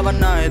아까우니 잡아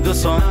나의 두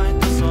손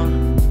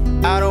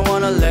I don't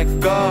wanna let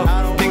go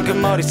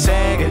핑크머리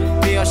세개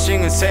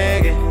피어싱은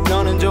세개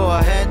너는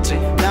좋아했지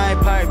나의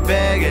팔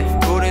베개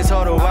우린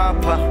서로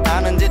아파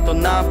하는 짓도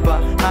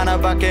나빠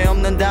하나밖에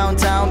없는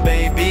downtown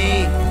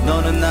baby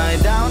너는 나의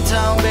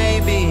downtown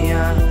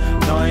baby야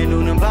너의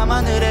눈은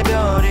밤하늘의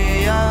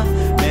별이야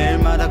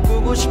매일마다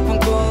꾸고 싶은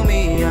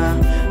꿈이야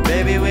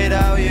Baby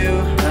without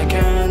you I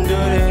can't do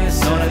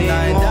this 너는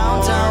나의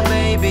downtown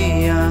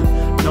baby야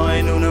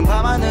너의 눈은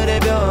밤하늘의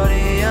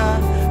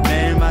별이야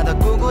매일마다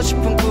꾸고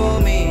싶은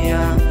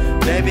꿈이야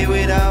Baby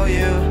without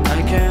you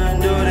I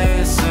can't do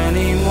this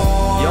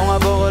anymore 영화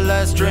보고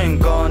let's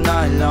drink all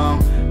night long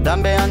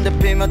담배 한 대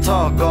피며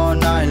talk all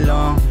night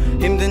long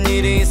힘든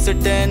일이 있을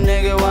땐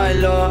내게 와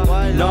일러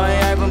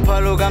너의 얇은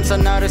팔로 감싸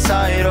나를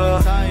사이로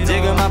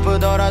지금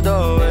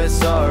아프더라도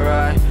it's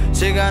alright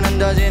시간은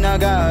다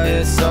지나가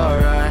it's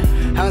alright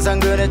항상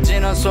그랬지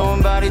넌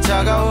손발이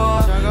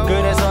차가워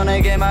그래서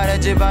내게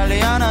말했지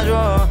빨리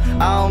안아줘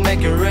I'll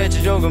make you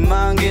rich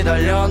조금만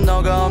기다려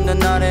너가 없는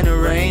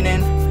날에는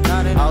raining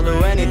I'll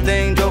do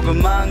anything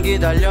조금만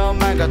기다려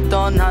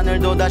맑았던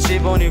하늘도 다시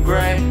보니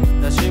grey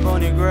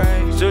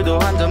술도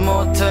한잔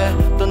못해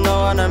또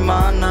너와 날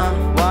만나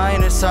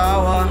와인을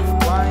사와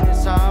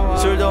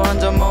술도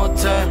한잔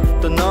못해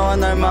또 너와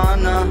날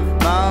만나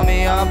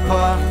마음이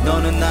아파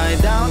너는 나의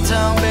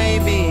downtown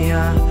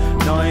baby야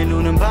너의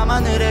눈은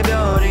밤하늘의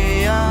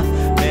별이야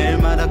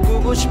매일마다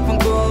꾸고 싶은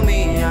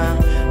꿈이야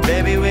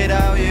Baby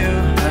without you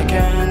I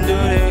can't do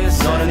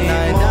this 너는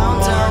나의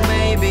downtown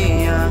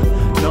baby야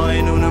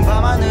너의 눈은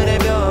밤하늘의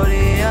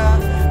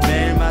별이야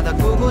매일마다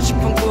꾸고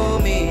싶은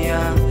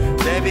꿈이야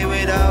Baby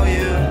without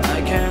you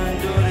I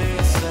can't do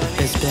this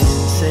It's been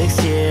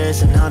 6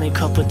 years and only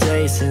couple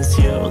days since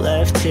you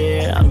left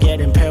here I'm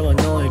getting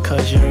paranoid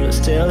cause you're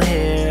still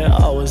here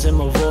Always in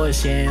my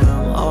voice, yeah,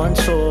 I'm on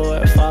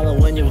tour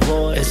Following your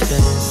voice It's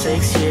been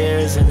 6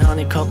 years and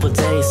only couple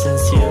days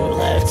since you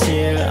left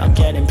here I'm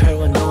getting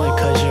paranoid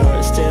cause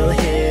you're still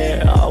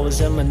here Always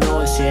in my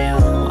noise, yeah,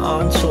 I'm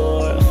on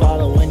tour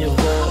Following your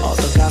voice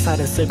어떤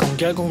가사를 쓰건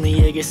결국 네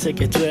얘기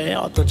쓰게 돼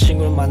어떤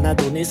친구를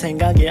만나도 네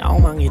생각에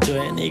엉망이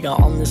돼 네가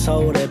없는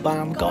서울의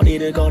밤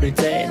거리를 걸을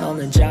때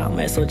너는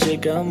잠에서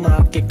지금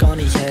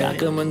맞겠거니 해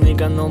가끔은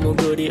네가 너무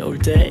그리울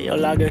때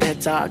연락을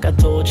했다가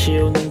또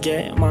지우는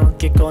게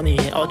맞겠거니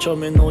해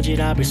어쩌면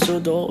오지랖일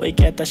수도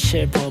있겠다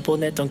싶어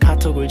보냈던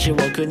카톡을 지워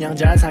그냥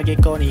잘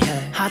사겠거니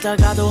해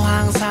하다가도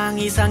항상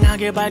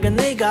이상하게 밝은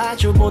네가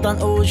주보단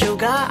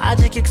우주가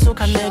아직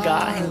익숙한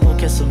내가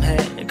행복했음 해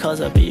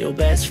Cause I'll be your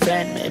best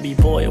friend Maybe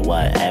boy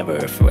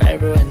whatever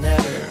forever and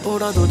ever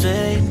울어도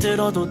돼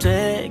힘들어도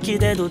돼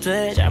기대도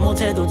돼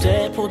잘못해도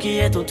돼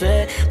포기해도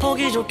돼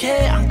보기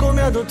좋게 안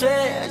꾸며도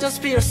돼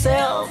Just be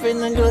yourself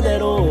있는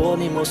그대로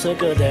네 모습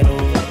그대로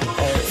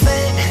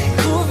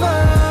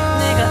Vancouver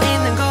네가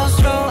있는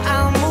곳으로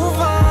I'll move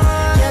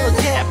on Yellow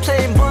cab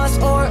plane bus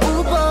or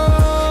Uber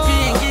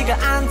비행기가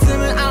안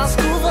뜨면 I'll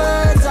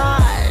scuba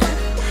dive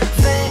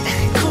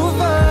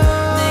Vancouver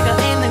네가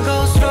있는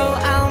곳으로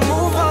I'll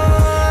move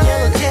on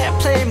Yellow cab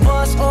plane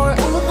bus or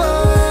Uber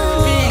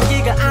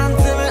비행기가 안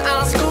뜨면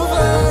I'll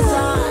scuba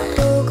dive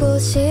보고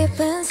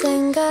싶은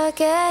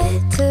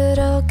생각에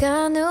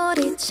들어간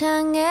우리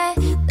창에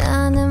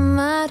나는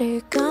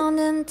말을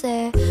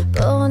거는데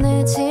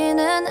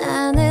보내지는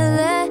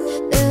않을래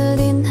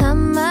느린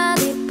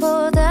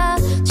한마디보다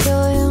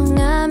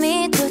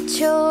조용함이 더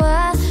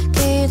좋아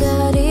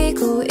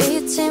기다리고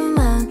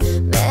있지만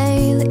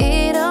매일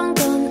이런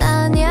건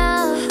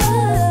아냐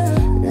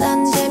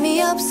난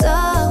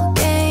재미없어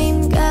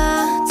게임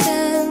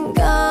같은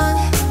건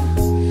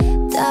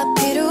다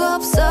필요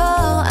없어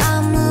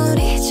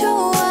아무리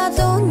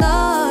좋아도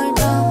널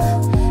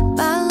더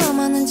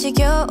말로만은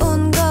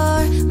지겨운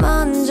걸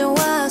먼저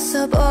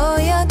와서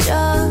보여줘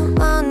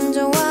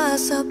먼저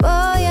와서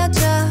보여줘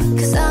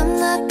Cause I'm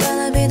not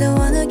gonna be the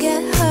one to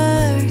get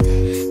hurt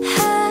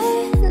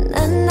Hey,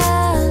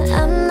 nah,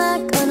 I'm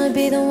not gonna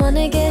be the one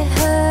to get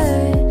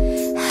hurt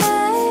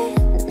Hey,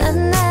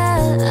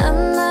 nah,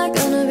 I'm not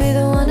gonna be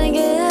the one to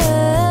get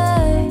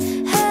hurt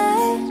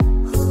Hey,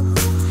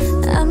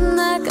 I'm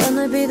not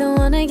gonna be the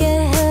one to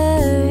get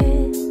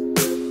hurt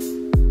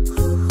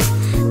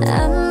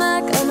I'm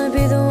not gonna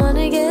be the one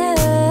to get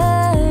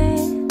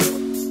hurt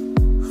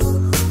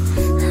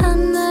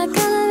I'm not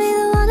gonna be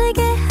the one to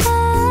get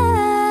hurt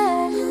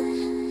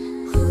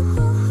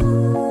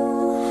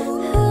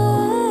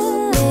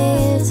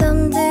내일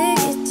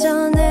잠들기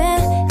전에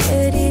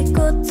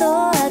그리고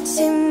또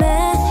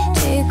아침에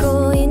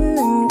쥐고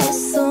있는 내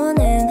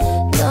손엔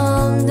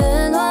너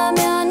없는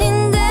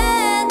화면인데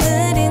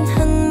느린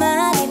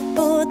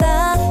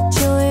한마디보다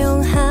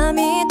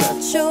조용함이 더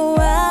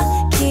좋아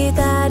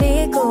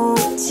기다리고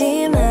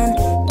있지만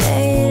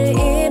매일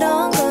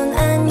이런 건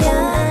아냐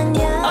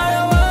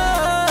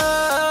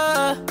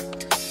어려워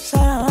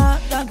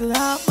사랑하란 그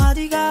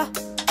한마디가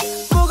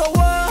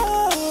무거워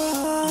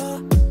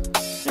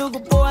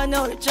누구 보아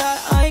너를 잘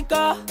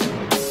아니까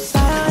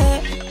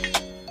사랑해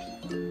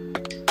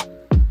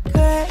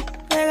그래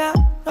내가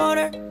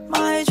너를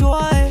많이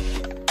좋아해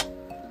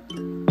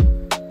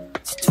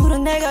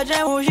서투른 내가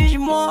잘못이지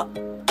뭐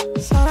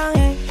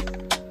사랑해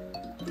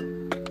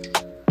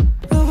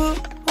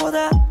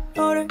누구보다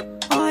너를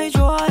많이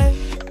좋아해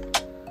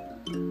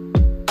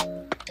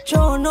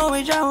좋은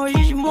놈이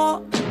잘못이지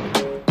뭐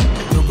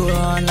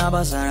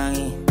부끄러웠나봐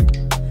사랑이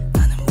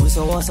나는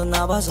무서워서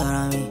나봐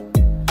사람이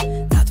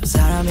나도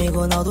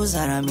사람이고 너도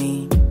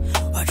사람이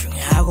와중에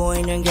하고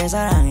있는 게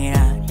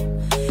사랑이란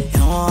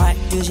영원할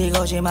듯이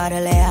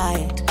거짓말을 해야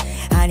해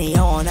아니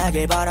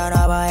영원하길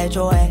바라나봐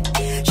해줘해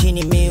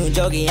신이 미운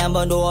적이 한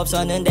번도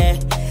없었는데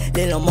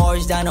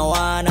릴러말즈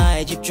단어와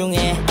하나에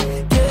집중해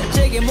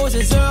끝에게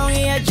무슨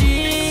소용이야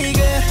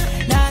지금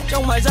난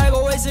정말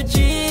살고 있어 지금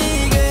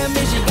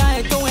이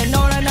시간을 통해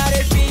너랑 나를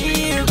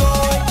빌고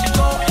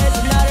잊고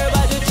해서 나를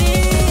봐줘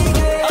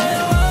지금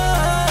어려워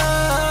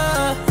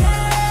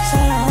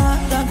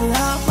사랑한다는 그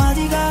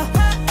한마디가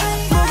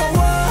무거워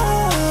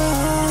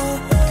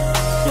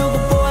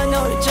누구보다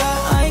너를 잘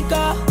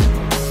아니까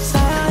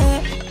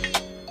사랑해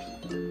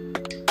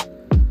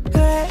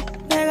그래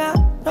내가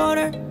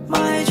너를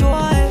많이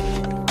좋아해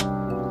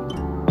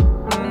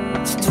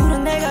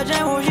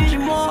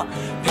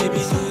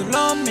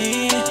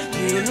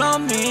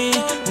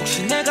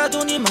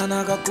돈이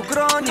많아갖고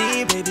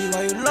그러니 Baby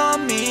why you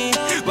love me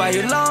Why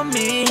you love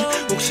me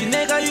혹시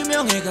내가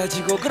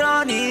유명해가지고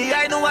그러니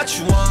I know what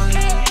you want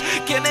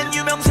걔넨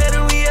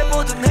유명세를 위해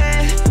뭐든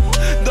해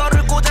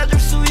너를 꽂아줄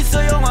수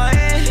있어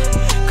영화에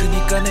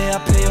그니까 내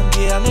앞에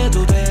연기 안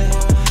해도 돼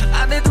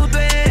안 해도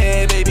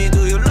돼 Baby do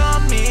you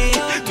love me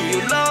Do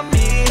you love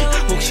me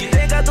혹시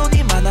내가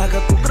돈이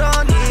많아갖고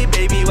그러니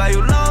Baby why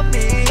you love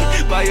me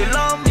Why you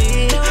love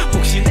me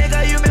혹시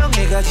내가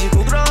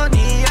유명해가지고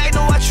그러니 I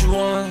know what you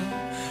want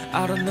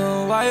I don't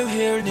know why you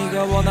here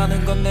네가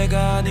원하는 건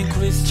내가 아닌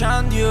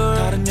크리스찬 듀얼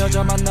다른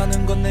여자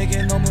만나는 건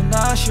내게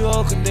너무나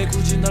아쉬워 근데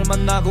굳이 널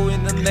만나고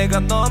있는 내가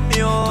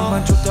너며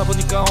너만 쫓다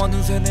보니까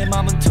어느새 내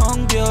맘은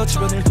텅 비어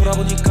주변을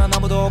돌아보니까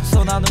아무도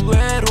없어 나는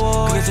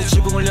외로워 그래서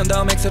지붕을 연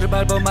다음 엑셀을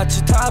밟아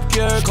마치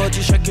탑결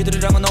거짓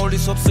새끼들이랑은 어울릴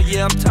수 없어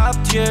yeah I'm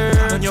top tier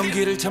넌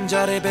연기를 참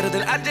잘해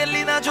베르들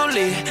안젤리나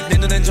졸리 내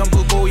눈엔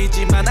전부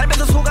보이지만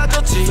알면서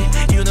속아줬지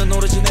이유는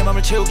오로지 내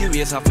맘을 채우기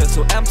위해서 I feel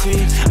so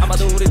empty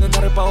아마도 우리는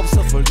다를 바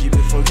없어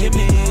Forgive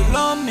me, do you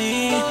love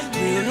me, do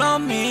you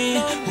love me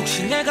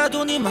혹시 내가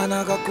돈이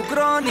많아갖고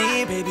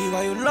그러니 Baby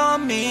why you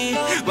love me,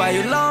 why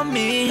you love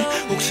me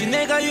혹시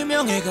내가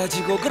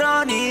유명해가지고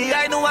그러니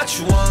I know what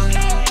you want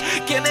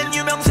걔넨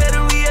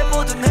유명세를 위해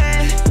뭐든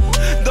해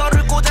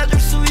너를 꽂아줄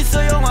수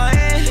있어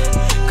영화에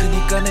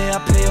그니까 내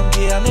앞에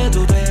연기 안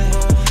해도 돼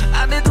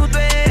안 해도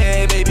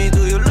돼 Baby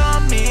do you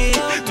love me,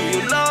 do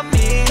you love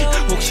me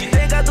혹시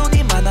내가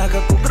돈이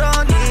많아갖고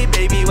그러니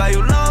Baby why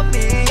you love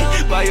me,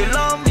 why you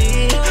love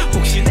me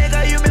혹시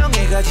내가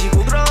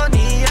유명해가지고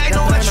그러니 I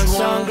know what you want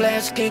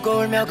선글라스 끼고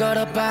울며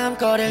걸어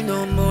밤거리를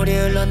눈물이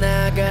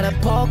흘러나가는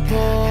폭포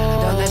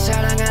넌 날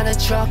사랑하는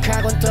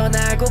척하곤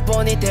떠나고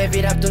보니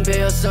데뷔 앞둔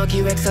배였어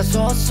기획사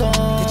소속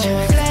대체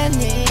왜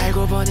그랬니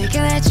알고 보니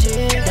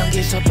그랬지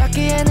연기서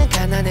받기에는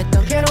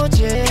가난했던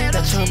괴로지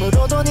나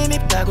처음으로 돈이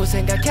밉다고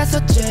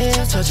생각했었지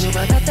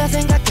저주받았다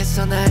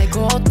생각했어 나의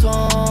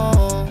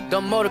고통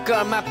넌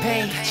모를걸 my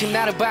pain 지금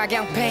나를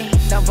박양pain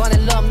난 원해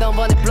love 넌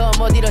원해 blow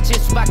못 이뤄질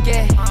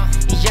수밖에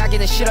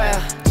이야기는 싫어요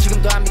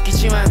지금도 안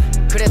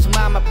믿기지만 그래서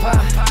마음 아파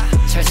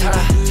잘 살아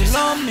Do you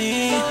love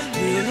me, do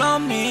you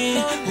love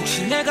me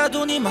혹시 내가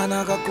돈이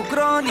많아갖고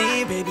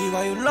그러니 Baby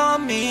why you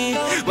love me,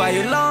 why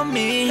you love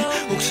me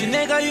혹시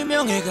내가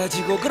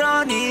유명해가지고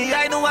그러니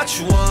I know what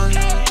you want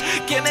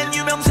걔넨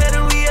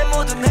유명세를 위해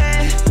뭐든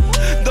해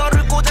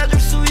너를 꽂아줄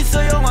수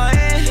있어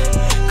영화에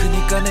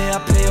그니까 내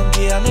앞에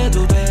연기 안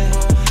해도 돼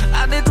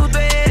안 해도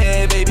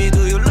돼 Baby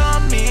do you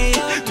love me,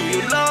 do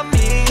you love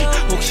me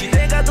혹시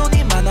내가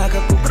돈이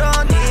많아갖고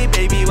그러니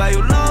Baby why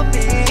you love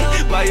me,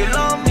 why you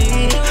love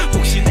me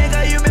혹시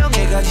내가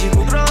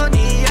유명해가지고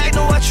그러니 I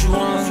know what you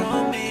want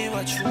From me,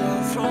 what you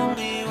want from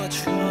me What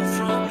you want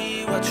from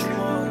me, what you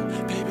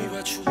want Baby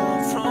what you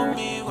want from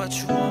me What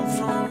you want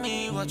from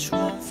me, what you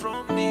want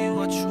from me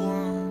What you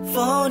want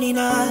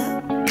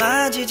폰이나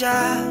맞이자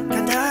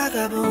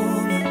간다가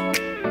보면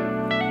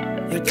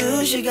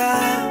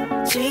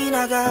 12시가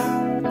지나가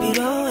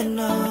필요해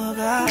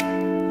너가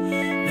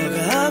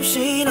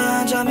없이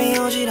난 잠이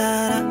오질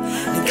않아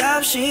네가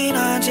없이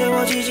난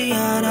채워지지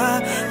않아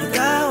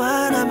네가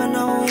원하면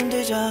너무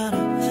힘들잖아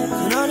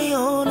그러니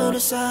오늘은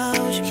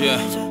싸우고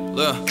싶어져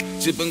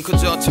집은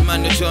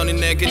커졌지만 여전히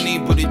내겐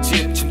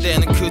이불이지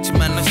침대는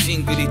크지만 난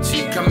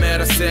싱글이지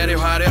카메라 셀에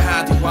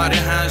화려하디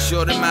화려한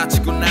쇼를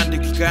마치고 난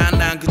느끼가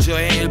난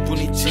그저의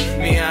일뿐이지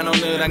미안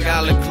오늘 안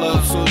갈래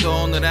클럽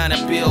술도 오늘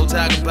안에 빌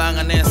작은 방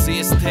안에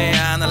시스테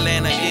안 할래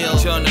나 일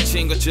전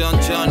여친과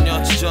전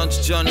여친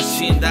전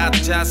여친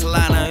다들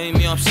자살하나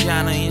의미 없이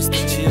하는 인스타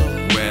칠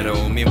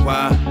외로움이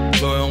와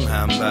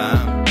조용한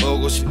밤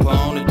보고 싶어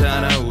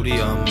오늘따라 우리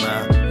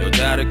엄마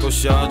여자를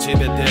꼬셔 집에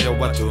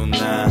데려와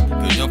두나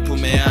그녀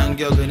품에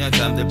안겨 그냥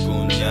잠들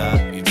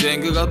뿐이야 이젠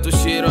그것도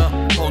싫어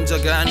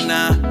혼자가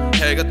나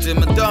해가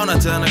뜨면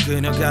떠나잖아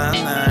그녀가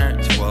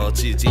날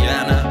채워지지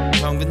않아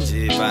텅 빈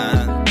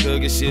집안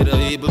그게 싫어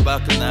이불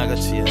밖을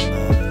나가지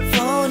않아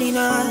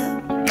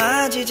폰이나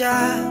맞이자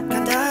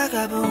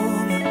간다가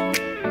보면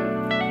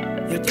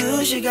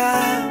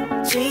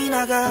 12시가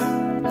지나가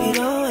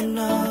필요해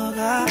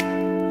너가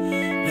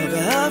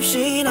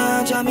없이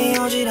난 잠이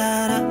오질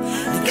않아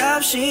네가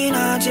없이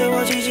난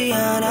채워지지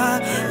않아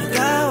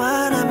네가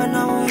원하면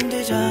너무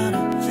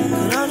힘들잖아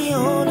그러니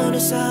오늘은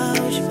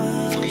싸우고 싶어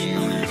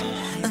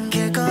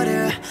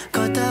길거리를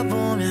걷다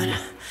보면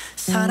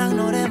사랑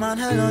노래만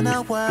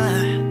흘러나와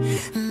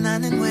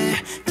나는 왜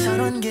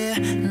저런 게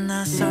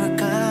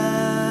낯설까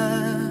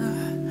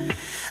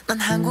난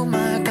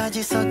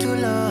한국말까지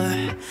서툴러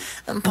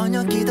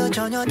번역기도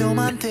전혀 도움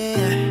안 돼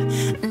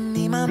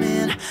네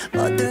맘엔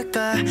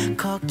어떨까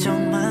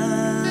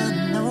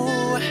걱정만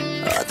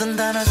어떤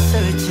단어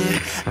쓸지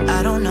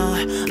I don't know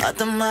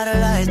어떤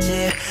말을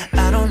할지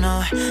I don't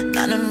know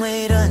나는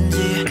왜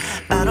이런지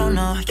I don't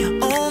know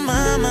You're on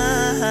my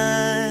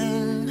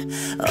mind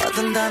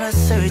어떤 단어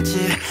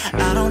쓸지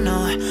I don't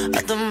know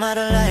어떤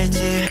말을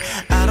할지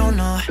I don't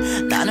know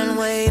나는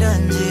왜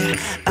이런지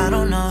I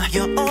don't know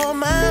You're on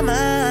my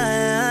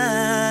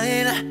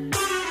mind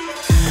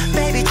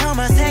Baby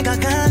정말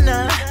생각 안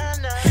나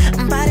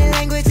Body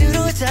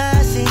language로 잘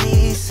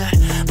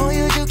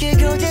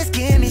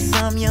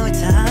your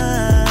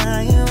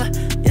time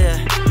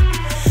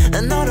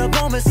yeah. 너를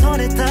보면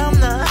손에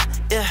땀나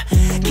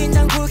yeah.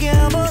 긴장 풀게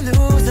한번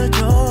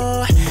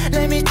웃어줘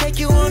Let me take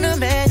you on a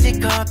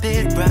magic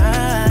carpet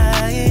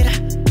ride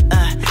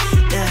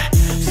yeah.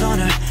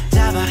 손을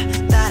잡아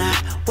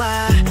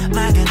따라와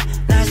맑은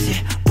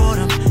날씨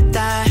보름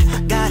달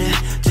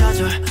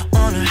가르쳐줘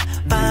오늘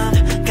밤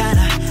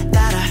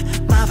가나다라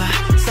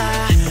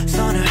마법사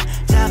손을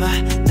잡아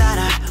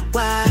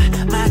따라와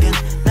맑은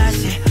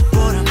날씨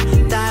보름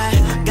달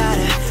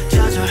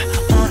가르쳐줘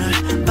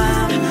오늘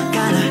밤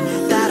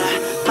가나다라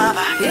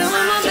마법사 You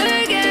want my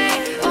baggy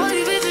all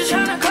these bitches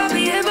tryna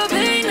copy it but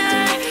be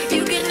nice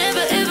You can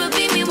never ever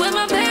beat me with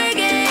my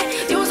baggy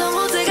용서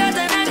못해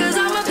갔잖아 cause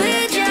I'm a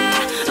bitch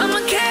yeah. I'ma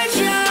catch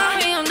ya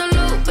I ain't on the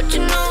loop but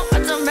you know I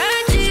done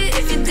ratchet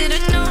If you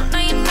didn't know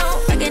now you know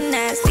I get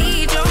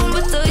nasty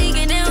처음부터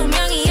이게 내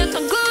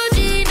운명이었던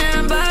거지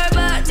난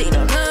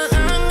밟아지려는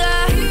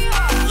가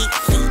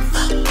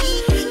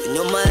You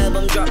know my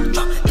album drop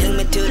take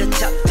me to the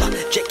top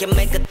Jvckin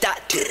make a dot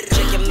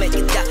Jvckin make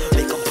a dot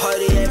We gon'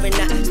 party every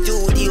night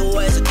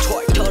스튜디오에서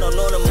tour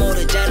털어놓는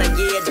모르잖아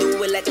Yeah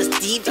do it like a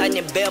Steve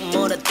아니 뱀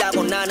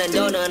물었다고 나는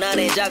너는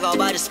안에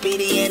작업하자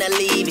Speedy and I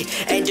leave it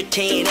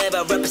Entertain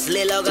ever rappers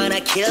릴러가나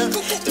kill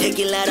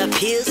Taking a lot of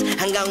pills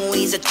한강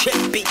위에서 trip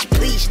bitch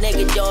please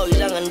내게 더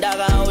이상은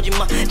다가오지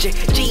마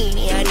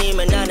잭진이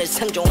아니면 나는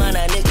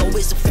상종하나 내가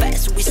we so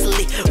fast we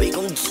sleep We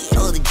gon' get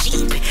all the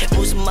Jeep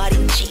무슨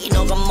말인지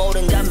너가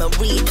모른다면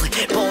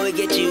replay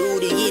보이겠지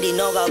우리 일이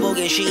너가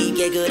보기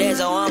쉽게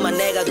그래서 아마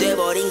내가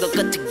돼버린 것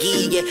같아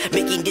기계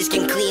Making this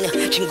game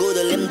cleaner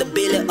친구들 힘도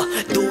빌려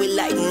Do it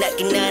like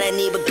Nike 난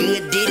아니 but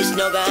good deeds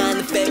너가 아는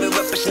favorite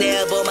rappers 내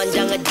앨범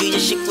환장한 뒤져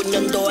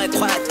 19년도에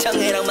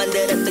과학형이랑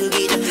만들었던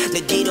기적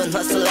내 뒤론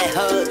hustle 해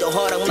허도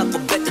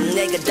허락받고 뱉던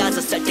내가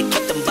 5살 때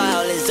켰던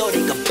바이올린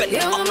소리가 뱉어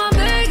You want my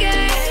baggy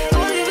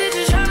all these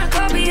bitches tryna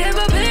copy it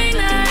but be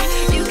nice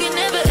You can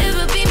never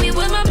ever beat me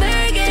with my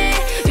baggy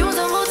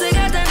용서 못해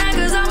갔잖아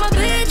cause I'm a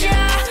bitch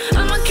yeah.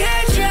 I'ma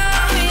catch ya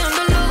I ain't on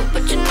the loop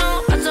but you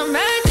know I done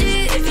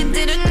ratchet If you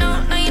didn't know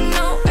now you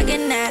know I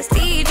get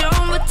nasty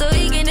처음부터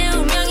이게 내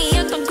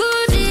운명이었던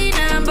거지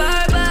난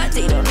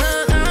밟아지려는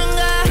가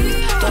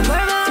더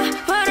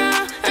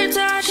밟아봐라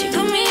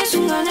다시금 이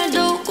순간을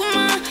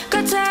도구만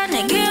같아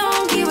내게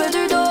온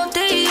기회들도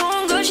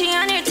데이온 것이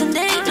아닐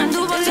텐데 난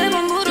두 번 세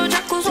번 부로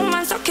자꾸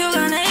속만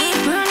썩혀가네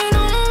많이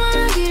너무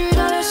많은 길을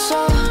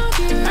달렸어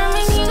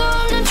남의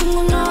네가 없는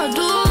충분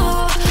나와도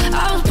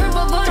I was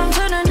purple but I'm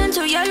turning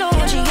into yellow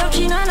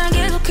지겹진 않아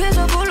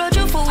계속해서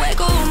불러줘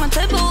Fadeaway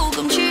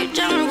대보금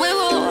 7장을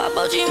외워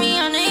아버지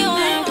미안해요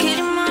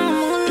이렇게지만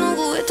묵은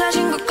누구의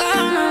탓인 걸까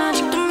난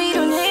아직도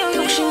미련해요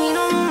욕심이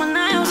너무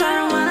많아요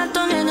사랑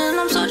많았던 애는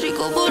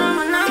없어지고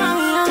불안만 남아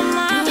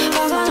미안한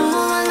화가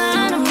너무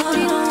많아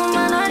눈물이 너무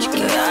많아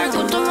지켜야 할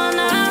것도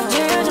많아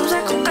제일 좀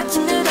살 것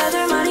같은데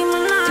다들 말이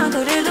많아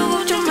그래도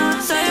걱정 마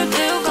쌓일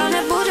때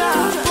요간해보자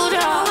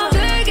I'm a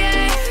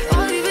baggy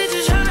all these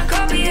bitches tryna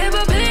copy it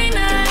but be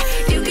nice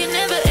You can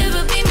never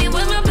ever beat me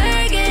with my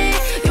baggy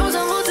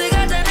용서 못해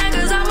갔잖아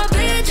cause I'm a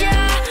bitch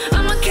yeah.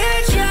 I'ma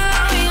catch ya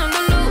I ain't on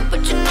the loop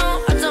but you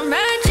know I done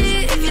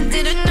ratchet If you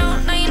didn't know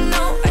now you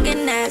know I get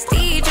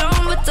nasty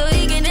처음부터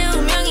이게 내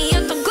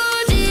운명이었던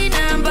거지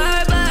난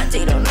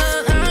밟아지려는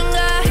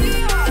가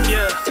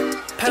Yeah,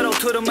 pedal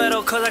to the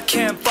metal cause I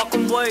can't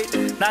fucking wait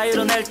나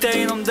이뤄낼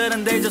때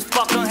이놈들은 they just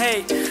fucking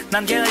hate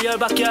난 걔네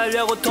열받게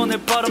하려고 돈을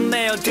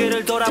벌었네요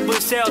뒤를 돌아볼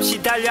새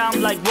없이 달려 I'm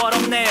like what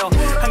up 네요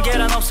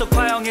한계란 없어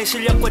과형의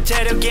실력과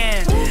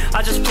재력엔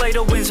I just play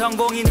to win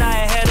성공이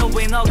나의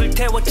헤로인 억을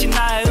태웠지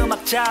나의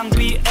음악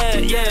장비에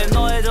yeah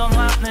너의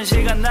전화는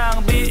시간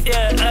낭비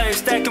yeah ay,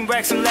 stacking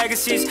racks and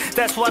legacies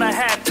that's what I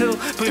had to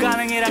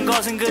불가능이란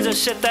것은 그저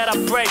shit that I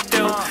break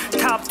through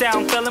top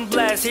down feeling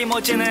blessed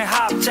이모지는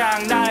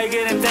합장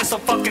나에게는 that's a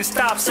fucking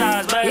stop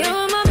signs baby You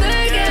want my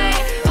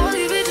baggy